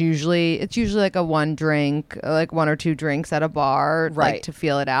masses. It's usually like a one drink, like one or two drinks at a bar, like to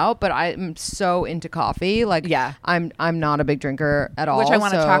feel it out. But I'm so into coffee. Like I'm not a big drinker at all. Which I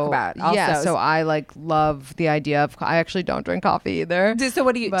want to talk about also. Yeah. So I like love the idea of, I actually don't drink coffee either. So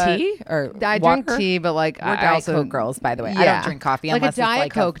what do you, tea or I water? drink tea, but like we're I Diet also Coke girls, by the way. I don't drink coffee unless like a Diet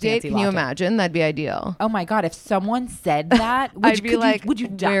it's Coke a date. Can you latte. imagine? That'd be ideal. Oh my God. If someone said that, I'd be like, would you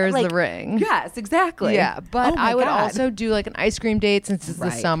die? Where's the ring? Yes, exactly. Yeah. But I would also do like an ice cream date since it's the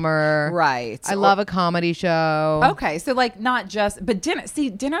summer. Right. I love a comedy show. Okay. So like not just, but dinner. See,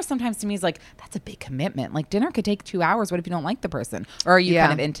 dinner sometimes to me is like, that's a big commitment. Like dinner could take 2 hours. What if you don't like the person? Or are you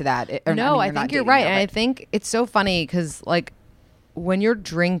kind of into that? No, I think you're right. And I think it's so funny because like when you're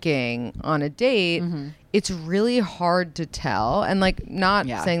drinking on a date, it's really hard to tell. And like not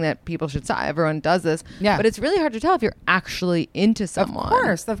saying that people should stop. Everyone does this. Yeah. But it's really hard to tell if you're actually into someone.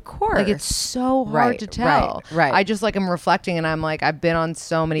 Of course. Like it's so hard to tell. Right. I just like am reflecting and I'm like, I've been on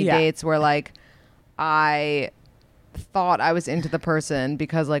so many dates where like I thought I was into the person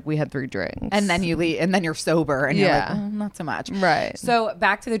because like we had 3 drinks. And then you leave and then you're sober and you're like, not so much. Right. So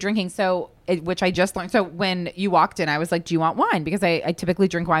back to the drinking. So which I just learned. So when you walked in, I was like, do you want wine? Because I typically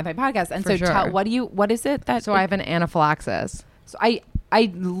drink wine with my podcast. And what is it that? So I have an anaphylaxis. So I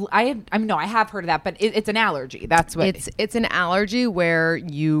no, I have heard of that, but it's an allergy. That's what it's an allergy where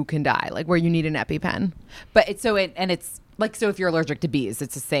you can die, like where you need an EpiPen. But it's like, so if you're allergic to bees,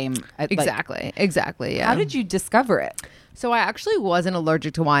 it's the same. Exactly. Yeah. How did you discover it? So I actually wasn't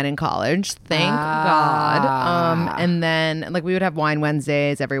allergic to wine in college, thank God. And then like we would have wine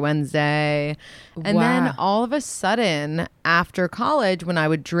Wednesdays every Wednesday. And then all of a sudden after college, when I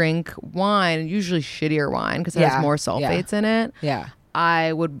would drink wine, usually shittier wine because it has more sulfates in it. Yeah.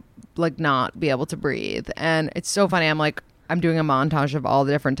 I would like not be able to breathe. And it's so funny. I'm doing a montage of all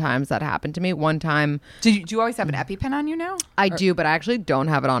the different times that happened to me. One time... Do you always have an EpiPen on you now? I do, but I actually don't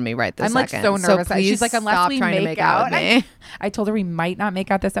have it on me right this second. I'm like so nervous. So please she's like, unless we trying to make out with me. I told her we might not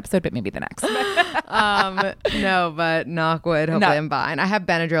make out this episode, but maybe the next. No, but knock wood. Hopefully I'm fine. I have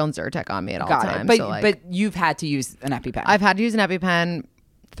Benadryl and Zyrtec on me at all times. But you've had to use an EpiPen. I've had to use an EpiPen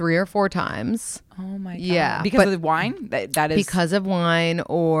 3 or 4 times. Oh my God. Yeah. Because of the wine? That is because of wine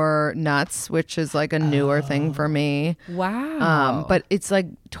or nuts, which is like a newer thing for me. Wow. But it's like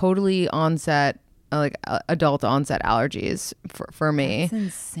totally onset adult onset allergies for me. That's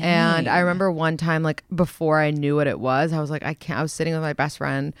insane. And I remember one time, like before I knew what it was, I was like, I was sitting with my best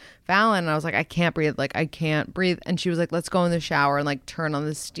friend Fallon, and I was like, I can't breathe. Like, I can't breathe. And she was like, let's go in the shower and like turn on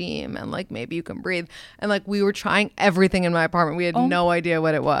the steam and like maybe you can breathe. And like we were trying everything in my apartment. We had no idea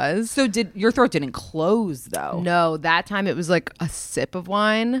what it was. So your throat didn't close though? No, that time it was like a sip of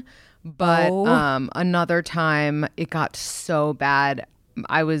wine. But another time it got so bad.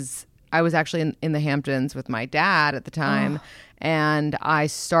 I was actually in the Hamptons with my dad at the time, and I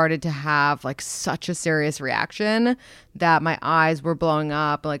started to have like such a serious reaction that my eyes were blowing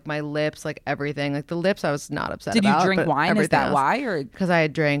up, like my lips, like everything. Like the lips I was not upset about. Did you drink wine? Is that why? Or because I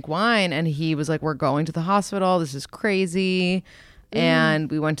had drank wine, and he was like, we're going to the hospital. This is crazy.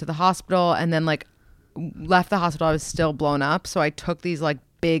 And we went to the hospital, and then like left the hospital. I was still blown up. So I took these like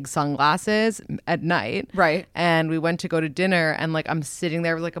big sunglasses at night, right? And we went to go to dinner, and like I'm sitting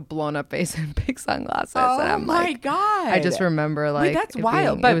there with like a blown up face and big sunglasses. Oh, and I'm my like, God. I just remember like that's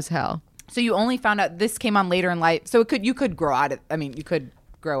wild. But it was hell. So you only found out this came on later in life. So you could grow out of. I mean, you could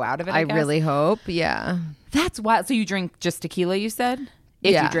grow out of it. I guess. Really hope. Yeah, that's wild. So you drink just tequila? You said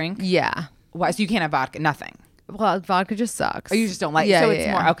if you drink, yeah. Why? So you can't have vodka? Nothing. Well, vodka just sucks. Oh, you just don't like it. Yeah, so yeah, it's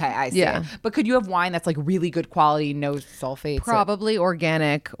yeah. more okay, I see. Yeah. But could you have wine that's like really good quality, no sulfates? Probably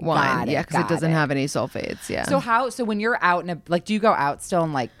organic wine. Yeah, because it doesn't have any sulfates. Yeah. So when you're out do you go out still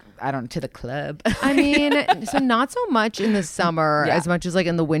and like, I don't know, to the club? I mean, so not so much in the summer as much as like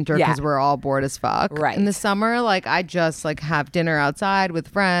in the winter because we're all bored as fuck. Right. In the summer, like I just like have dinner outside with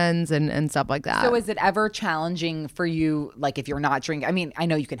friends and stuff like that. So is it ever challenging for you, like if you're not drinking? I mean, I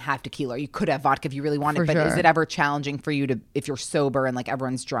know you can have tequila or you could have vodka if you really wanted, but is it ever challenging for you to, if you're sober and like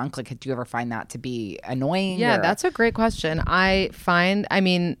everyone's drunk, like do you ever find that to be annoying? Yeah, that's a great question.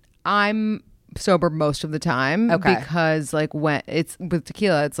 I'm sober most of the time because like when it's with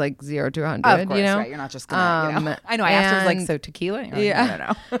tequila it's like 0 to 100, of course, you know? Right, you're not just gonna I know I asked her like, so tequila? Yeah, I don't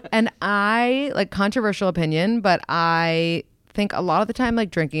know. And I like, controversial opinion, but I think a lot of the time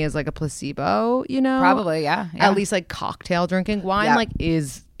like drinking is like a placebo, you know? Probably, yeah. At least like cocktail drinking. Wine like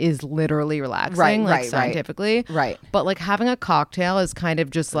is literally relaxing, like scientifically. Right. But like having a cocktail is kind of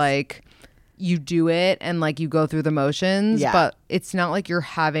just like you do it and like you go through the motions, but it's not like you're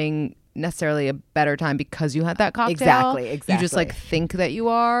having necessarily a better time because you had that cocktail. Exactly. You just like think that you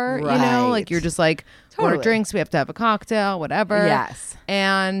are, you know, like you're just like, order drinks, we have to have a cocktail, whatever. Yes.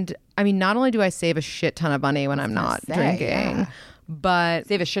 And I mean, not only do I save a shit ton of money when I'm not drinking, but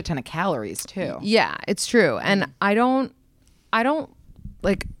save a shit ton of calories too. Yeah, it's true. And I don't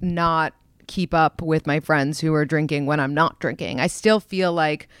like not keep up with my friends who are drinking when I'm not drinking. I still feel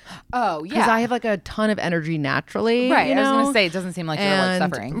like, because I have like a ton of energy naturally. Right. You know? I was gonna say it doesn't seem like you're like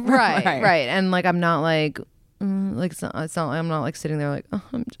suffering. Right. And like I'm not like it's not like I'm not like sitting there like, oh,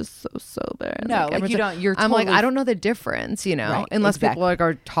 I'm just so sober. No, like you don't. You're. I'm totally like, I don't know the difference, you know, unless people like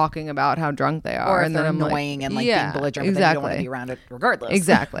are talking about how drunk they are, or and they're then I'm annoying like, and like being belligerent, but then you don't want to be around it regardless.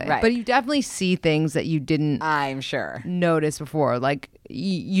 Exactly. Right. But you definitely see things that you didn't. I'm sure. Notice before, like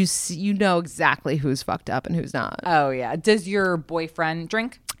you know exactly who's fucked up and who's not. Oh yeah. Does your boyfriend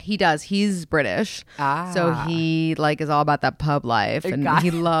drink? He does. He's British. So he like is all about that pub life and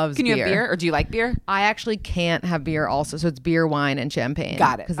he loves beer. Can you have beer or do you like beer? I actually can't have beer also. So it's beer, wine, and champagne.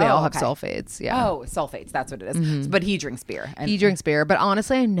 Got it. Because they all have sulfates. Yeah. Oh, sulfates. That's what it is. But he drinks beer. He drinks beer. But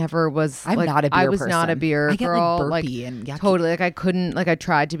honestly, I never was. I'm like, not a beer I was person. not a beer I get, girl. like burpy and yucky. Totally. Like I couldn't. Like I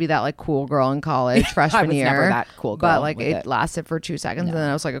tried to be that like cool girl in college freshman year. Never that cool girl. But like it lasted for 2 seconds and then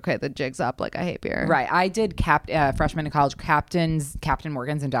I was like, okay, the jig's up. Like I hate beer. Right. I did freshman in college Captain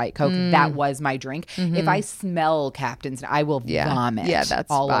Morgan's and Diet Coke. That was my drink. If I smell Captain's, I will vomit. Yeah,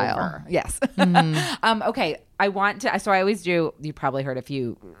 that's all vile. over. Yes. Okay. I want to. So I always do. You probably heard if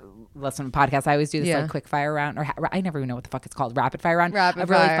you listen to podcasts. I always do this like quick fire round, or I never even know what the fuck it's called. Rapid fire round. Rapid of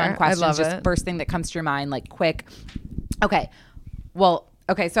really fire. fun questions. I love just it. First thing that comes to your mind, like quick. Okay. Well.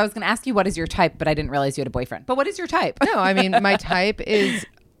 Okay. So I was going to ask you what is your type, but I didn't realize you had a boyfriend. But what is your type? No, I mean my type is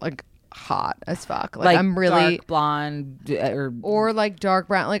like hot as fuck. Like I'm really dark blonde or like dark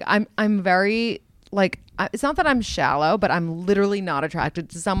brown. Like I'm very like it's not that I'm shallow, but I'm literally not attracted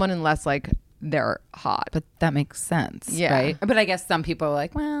to someone unless like they're hot. But that makes sense, right? But I guess some people are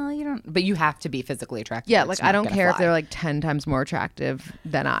like, well, you don't. But you have to be physically attractive. Yeah, like I don't care if they're like 10 times more attractive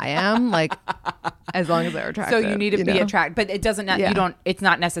than I am. Like as long as they're attractive. So you need to be attractive, but it doesn't. You don't. It's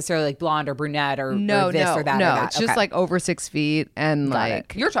not necessarily like blonde or brunette or no, or this no, or that. No, or that. it's just like over 6 feet and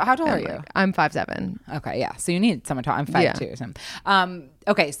like. You're how tall are you? I'm 5'7". Okay, yeah. So you need someone tall. I'm 5'2". Or something.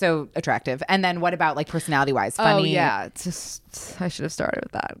 Okay, so attractive, and then what about like personality wise? Funny. Oh yeah, it's just I should have started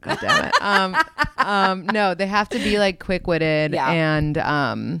with that. God damn it. No, they have to be like quick witted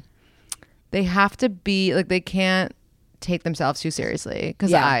and they have to be like, they can't take themselves too seriously,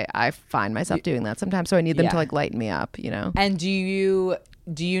 because I find myself doing that sometimes, so I need them to like lighten me up, you know. And do you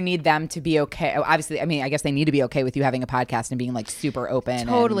need them to be okay? Obviously, I mean, I guess they need to be okay with you having a podcast and being like super open.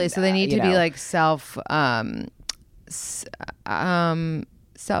 Totally. And, so they need to be like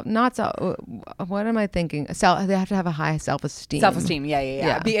what am I thinking? They have to have a high self-esteem.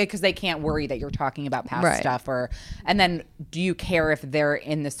 Yeah. Because they can't worry that you're talking about past stuff, and then do you care if they're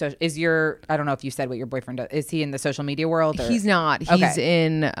in the I don't know if you said what your boyfriend does. Is he in the social media world? Or? He's not. He's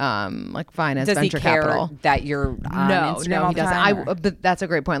in like finance, does venture he care capital. That you're on Instagram all he the doesn't. time, But that's a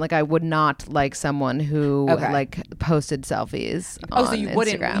great point. Like I would not like someone who like posted selfies on so you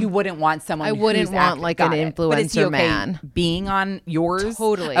Instagram. wouldn't want someone I wouldn't want like an influencer but is he okay man being on yours?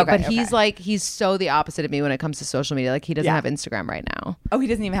 Totally. Okay, but he's so the opposite of me when it comes to social media. Like he doesn't have Instagram right now. Oh, he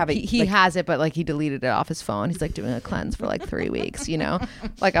doesn't even have it. He has it, but like he deleted it off his phone. He's like doing a cleanse for like 3 weeks, you know?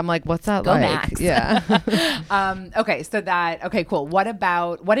 Like I'm like, what's that like? Max. Yeah. Okay, cool. What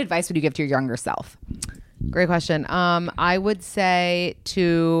advice would you give to your younger self? Great question. I would say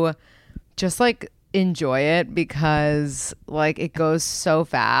to just like enjoy it, because like it goes so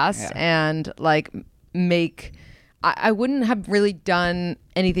fast, and like I wouldn't have really done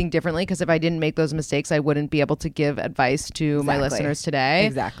anything differently, because if I didn't make those mistakes, I wouldn't be able to give advice to my listeners today.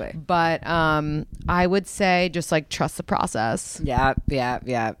 Exactly. But I would say just like trust the process. Yeah.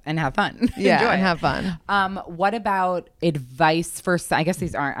 And have fun. Yeah, and have fun. What about advice for, I guess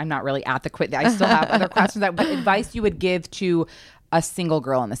these aren't, I'm not really at the quit. I still have other questions, but advice you would give to a single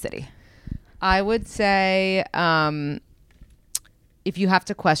girl in the city? I would say if you have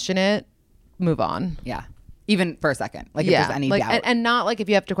to question it, move on. Yeah. Even for a second, like if there's any doubt, and not like if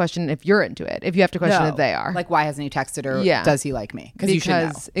you have to question if you're into it. If you have to question if they are, like why hasn't he texted her? Does he like me? Because you should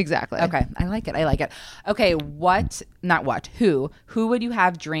know. Exactly. Okay, I like it. Okay, who would you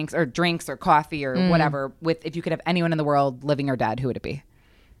have drinks or coffee or whatever with if you could have anyone in the world, living or dead? Who would it be?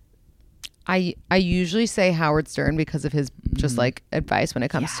 I usually say Howard Stern because of his just like advice when it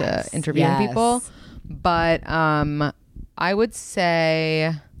comes to interviewing people, but I would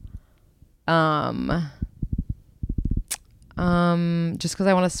say just because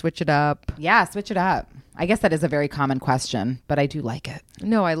I want to switch it up. Yeah, switch it up. I guess that is a very common question, but I do like it.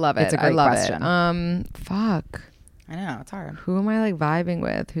 No, I love it. It's a great question. Fuck. I know, it's hard. Who am I like vibing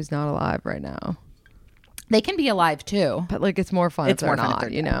with who's not alive right now? They can be alive too. But like it's more fun if they're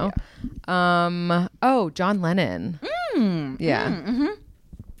not, you know? Yeah. John Lennon. Yeah. Mm-hmm.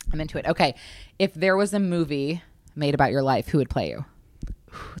 I'm into it. Okay. If there was a movie made about your life, who would play you?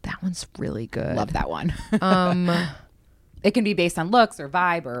 Ooh, that one's really good. Love that one. It can be based on looks or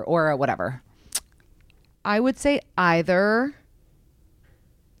vibe or aura, whatever. I would say either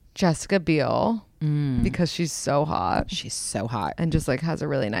Jessica Biel, because she's so hot. She's so hot. And just like has a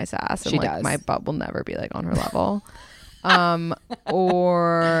really nice ass. And she like does. My butt will never be like on her level.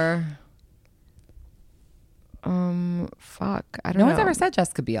 Or fuck, I don't know. No one's ever said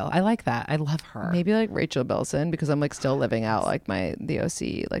Jessica Biel. I like that. I love her. Maybe like Rachel Bilson, because I'm like still living out like the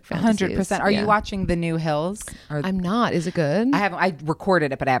OC like fantasies. 100%. Are you watching The New Hills? I'm not. Is it good? I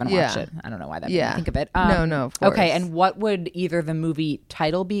recorded it, but I haven't watched it. I don't know why that made me think of it. No, of course. Okay, and what would either the movie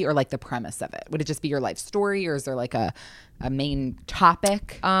title be or like the premise of it? Would it just be your life story, or is there like a main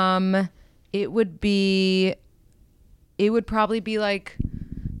topic? It would probably be like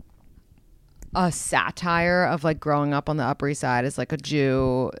a satire of like growing up on the Upper East Side as like a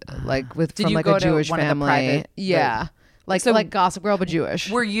Jew, like from like a Jewish family. Like Gossip Girl, but Jewish.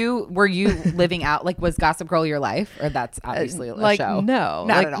 Were you living out, like, was Gossip Girl your life, or that's obviously a show? No,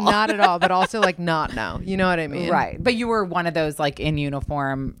 not at all. Not at all, but also like not no. You know what I mean? Right. But you were one of those like in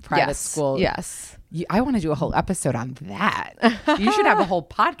uniform private school. Yes. I want to do a whole episode on that. You should have a whole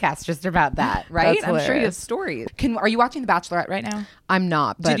podcast just about that, right? That's I'm sure you have hilarious. stories. Are you watching The Bachelorette right now? I'm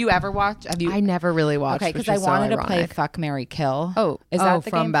not. But did you ever watch? I never really watched. Okay, because I wanted to play Fuck, Marry, Kill. Is that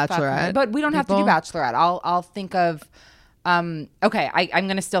the game? Bachelorette? But we don't have to do Bachelorette. I'll think of. Okay, I'm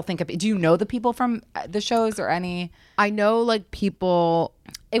gonna still think of. Do you know the people from the shows or any? I know like people.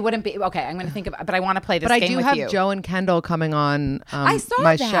 It wouldn't be okay. I'm going to think of, but I want to play this game with you. But I do have Joe and Kendall coming on. I saw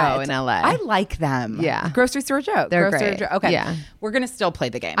my that. show in LA. I like them. Yeah, Grocery Store Joe. They're great. Okay, yeah, we're going to still play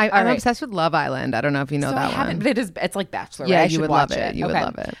the game. I'm obsessed with Love Island. I don't know if you know that one. But it's like Bachelor. Yeah, right? you would love it. You would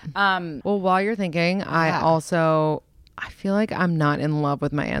love it. Well, while you're thinking, I feel like I'm not in love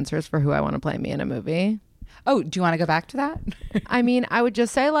with my answers for who I want to play me in a movie. Oh, do you want to go back to that? I mean, I would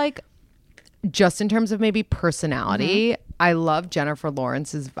just say like, just in terms of maybe personality, I love Jennifer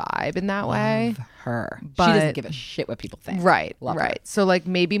Lawrence's vibe in that way. Love her. But she doesn't give a shit what people think. Right, love right. her. So like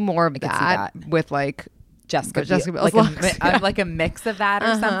maybe more of that with like Jessica Biel's looks. Like a mix of that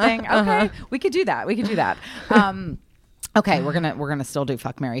or something. Okay, we could do that. Okay, we're gonna still do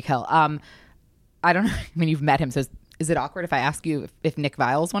fuck, marry, kill. I don't know. I mean, you've met him, so is it awkward if I ask you if Nick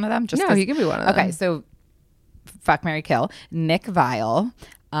Vile's one of them? No, he can be one of them. Okay, so fuck, marry, kill. Nick Vile.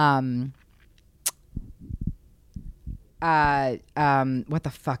 What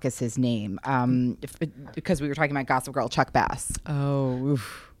the fuck is his name? Because we were talking about Gossip Girl, Chuck Bass. Oh,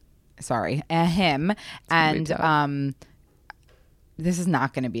 oof. Sorry, him. And this is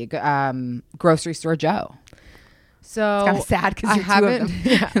not going to be a good Grocery Store Joe. So it's kind of sad because I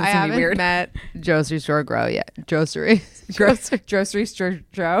haven't met Grocery Store Grow yet. Grocery Store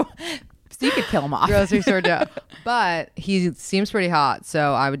Joe. So you could kill him off. Grocery Store Joe. But he seems pretty hot,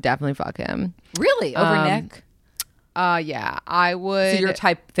 so I would definitely fuck him. Really? Over Nick? Yeah, I would. So your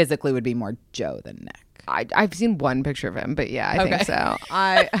type physically would be more Joe than Nick. I've seen one picture of him, but yeah, I think so.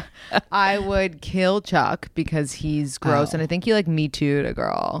 I would kill Chuck because he's gross, and I think he like Me Too'd a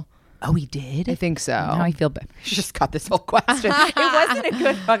girl. Oh, he did? I think so. Now I feel bad. You just cut this whole question. It wasn't a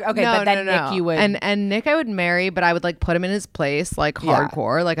good fuck. Okay, no, but then Nick you would. And Nick I would marry, but I would like put him in his place like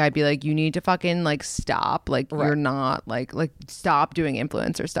hardcore. Like I'd be like, you need to fucking like stop. Like you're not like stop doing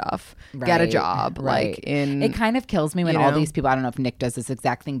influencer stuff. Right. Get a job. Right. Like it kind of kills me when all these people, I don't know if Nick does this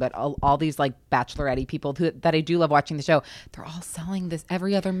exact thing, but all these like bachelorette people that I do love watching the show, they're all selling this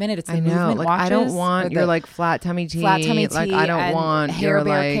every other minute. It's like movement like watches. I don't want your like flat tummy tea. Like I don't want hair your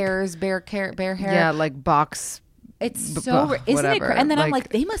bear like cares. Bare hair. Yeah, like box. It's so isn't it? And then I'm like,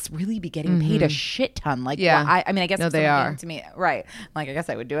 they must really be getting paid a shit ton. Like, well, I mean, I guess no, they are to me, right? Like, I guess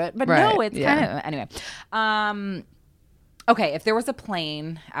I would do it, but no, it's kind of anyway. Okay, if there was a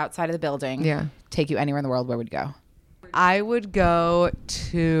plane outside of the building, take you anywhere in the world, where would you go? I would go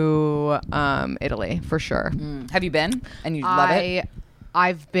to Italy for sure. Have you been? And you love it?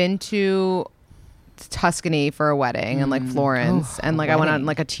 I've been to Tuscany for a wedding and like Florence and like I went on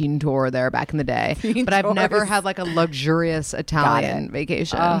like a teen tour there back in the day, but I've never had like a luxurious Italian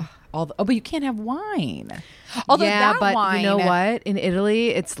vacation. But you can't have wine. Although but wine, you know what? In Italy,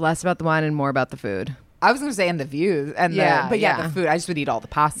 it's less about the wine and more about the food. I was going to say, and the views and the food. I just would eat all the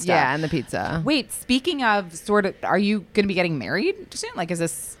pasta. Yeah, and the pizza. Wait, speaking of are you going to be getting married soon? Like, is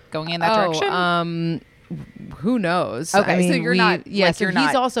this going in that direction? Who knows? Okay, I mean, so you're not. Yes,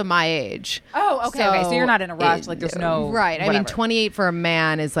 he's also my age. Oh, okay. Okay, so you're not in a rush. Like, there's no right. Whatever. I mean, 28 for a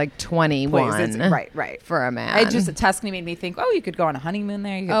man is like 21. Right. For a man. Tuscany made me think. Oh, you could go on a honeymoon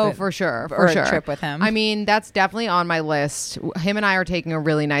there. For sure. A trip with him. I mean, that's definitely on my list. Him and I are taking a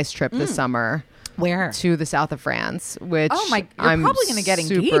really nice trip this summer. Where? To the south of France, which you're probably going to get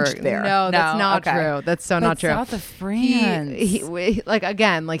engaged there. No, that's not true. That's not true. South of France. He like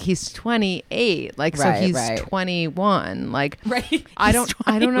again, like he's 28. Like so he's 21. Like I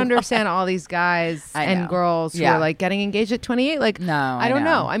don't understand all these guys and girls who are like getting engaged at 28. Like no, I don't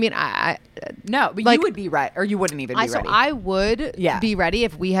know. I mean, no, but like, you would be right, or you wouldn't even be ready. So I would be ready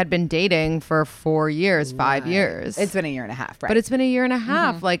if we had been dating for 4 years, 5 years. It's been a year and a half, right? But it's been a year and a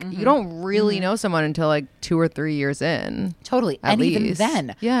half. Like you don't really know someone until like 2 or 3 years in. Totally. And least. Even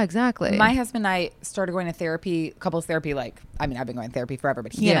then. Yeah, exactly. My husband and I started going to therapy, couples therapy, like, I mean, I've been going to therapy forever,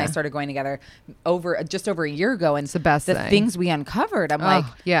 but he and I started going together just over a year ago. And it's the best thing. Things we uncovered, I'm like,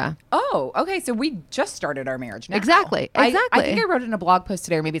 okay, so we just started our marriage now. Exactly. I think I wrote in a blog post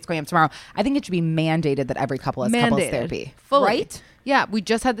today, or maybe it's going up tomorrow. I think it should be mandated that every couple has couples therapy. Fully. Right? Yeah, we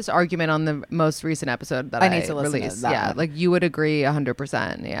just had this argument on the most recent episode that I need to release. To that one. Like you would agree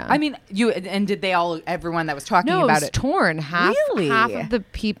 100%. Yeah. I mean, did everyone that was talking about it was torn. Half of the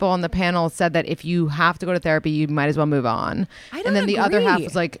people on the panel said that if you have to go to therapy, you might as well move on. And then the other half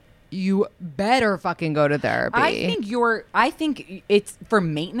was like, you better fucking go to therapy. I think it's for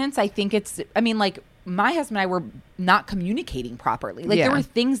maintenance. I mean, like, my husband and I were not communicating properly. Like there were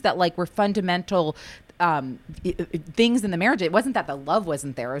things that like were fundamental things in the marriage. It wasn't that the love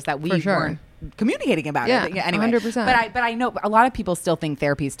wasn't there. It was that we weren't communicating about it. Yeah, anyway. 100%. But I know a lot of people still think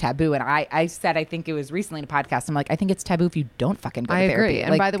therapy is taboo. And I said, I think it was recently in a podcast, I'm like, I think it's taboo if you don't fucking go to therapy. I agree.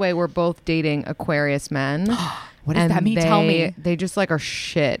 And by the way, we're both dating Aquarius men. What does that mean? Tell me. They just like are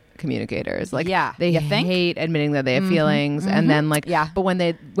shit communicators. Like they you hate admitting that they have feelings, and then like but when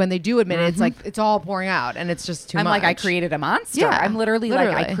they do admit it, it's like it's all pouring out, and it's just too much. I'm like, I created a monster. Yeah, I'm literally like,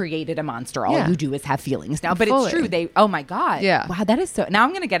 I created a monster. All you do is have feelings now. But it's true. Oh my god. Yeah. Wow, that is so. Now I'm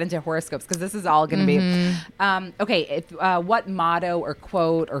going to get into horoscopes because this is all going to be okay. What motto or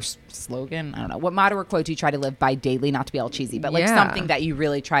quote or slogan? I don't know. What motto or quote do you try to live by daily? Not to be all cheesy, but like something that you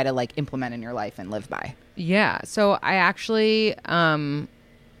really try to like implement in your life and live by. Yeah. So I actually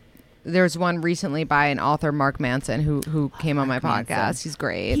there's one recently by an author, Mark Manson, who came on my podcast. Manson. He's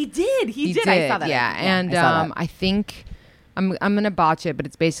great. He did. I saw that. Yeah, and I saw that. I think I'm gonna botch it, but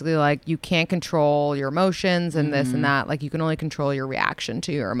it's basically like you can't control your emotions and this and that. Like you can only control your reaction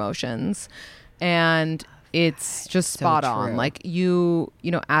to your emotions, and it's just spot on. Like you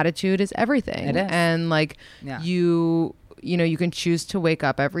know, attitude is everything. It is. And like you know, you can choose to wake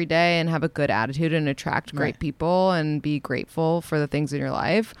up every day and have a good attitude and attract great people and be grateful for the things in your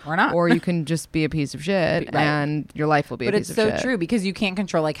life. Or not. Or you can just be a piece of shit and your life will be a piece of shit. But it's so true because you can't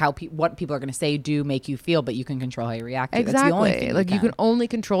control like how what people are going to say, do, make you feel, but you can control how you react to it. Exactly. That's the only thing like you can only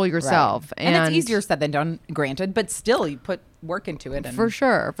control yourself. Right. And it's easier said than done, granted, but still you put work into it. And for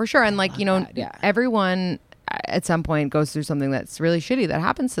sure. And like, you know, everyone at some point goes through something that's really shitty that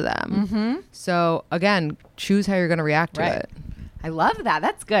happens to them. So again, choose how you're going to react to it. I love that.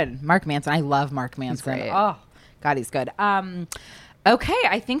 That's good. Mark Manson. I love Mark Manson. Oh, God, he's good. Okay,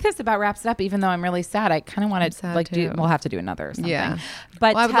 I think this about wraps it up. Even though I'm really sad, I kind of want to like do. We'll have to do another or something. Yeah,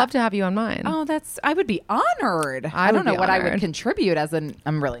 but I would love to have you on mine. Oh, I would be honored. I don't know what I would contribute as I'm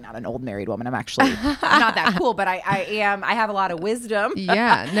really not an old married woman. I'm actually not that cool, but I am. I have a lot of wisdom.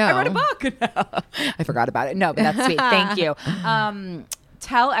 Yeah, no, I wrote a book. I forgot about it. No, but that's sweet. Thank you.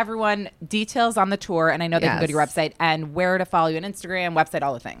 Tell everyone details on the tour, and I know they can go to your website and where to follow you on Instagram, website,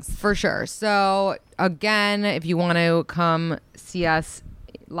 all the things. For sure. So again, if you want to come see us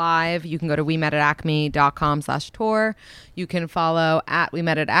live, you can go to wemetatacme.com/tour. You can follow at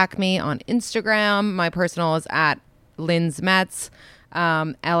wemetatacme on Instagram. My personal is at lindsmetz,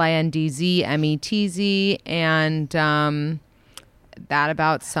 LINDZMETZ, and that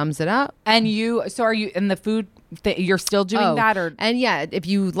about sums it up. And are you in the food? You're still doing that, or and if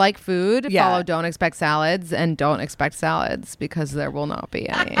you like food, follow Don't Expect Salads and Don't Expect Salads because there will not be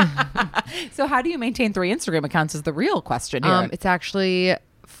any. So how do you maintain 3 Instagram accounts is the real question here. It's actually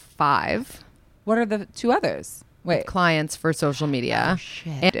 5. What are the 2 others? Wait, clients for social media. Oh,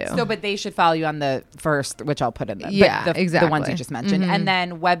 shit. So, but they should follow you on the first, which I'll put in the exactly the ones you just mentioned, and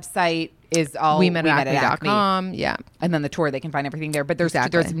then website is all wemetatacme.com. Yeah, and then the tour they can find everything there. But there's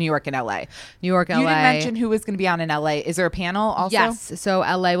New York and LA. You didn't mention who was going to be on in LA. Is there a panel also? Yes. So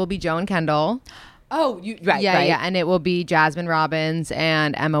LA will be Joe and Kendall. Oh, right. And it will be Jasmine Robbins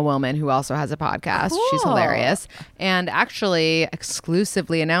and Emma Willman, who also has a podcast. Cool. She's hilarious. And actually,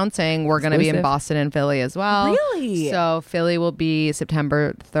 exclusively announcing, we're going to be in Boston and Philly as well. Really? So Philly will be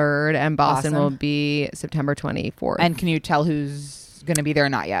September 3rd, and Boston will be September 24th. And can you tell who's going to be there or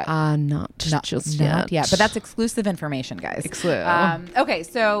not yet? Not just yet. Yeah, but that's exclusive information, guys. Okay,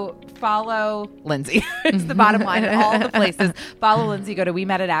 so follow Lindsey. It's the bottom line in all the places. Follow Lindsey. Go to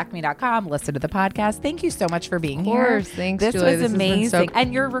wemetatacme.com. Listen to the podcast. Thank you so much for being here. Of course. Thanks, this Julie. was amazing.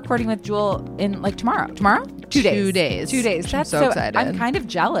 And you're recording with Jewel in like tomorrow. 2 days. 2 days. 2 days. That's so excited. I'm kind of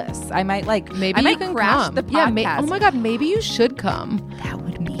jealous. I might maybe I might you can crash come. the podcast. Yeah, oh my God, maybe you should come. That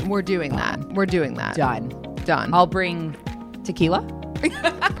would be We're doing that. Done. I'll bring tequila.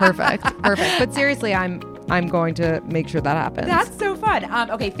 Perfect. But seriously, I'm going to make sure that happens. That's so fun.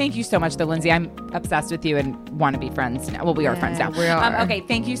 Okay, thank you so much, though, Lindsey. I'm obsessed with you and want to be friends now. Well, we are friends now. We are. Okay,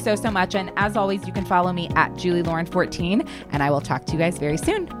 thank you so much. And as always, you can follow me at JulieLauren14, and I will talk to you guys very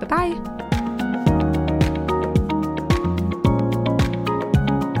soon. Bye-bye.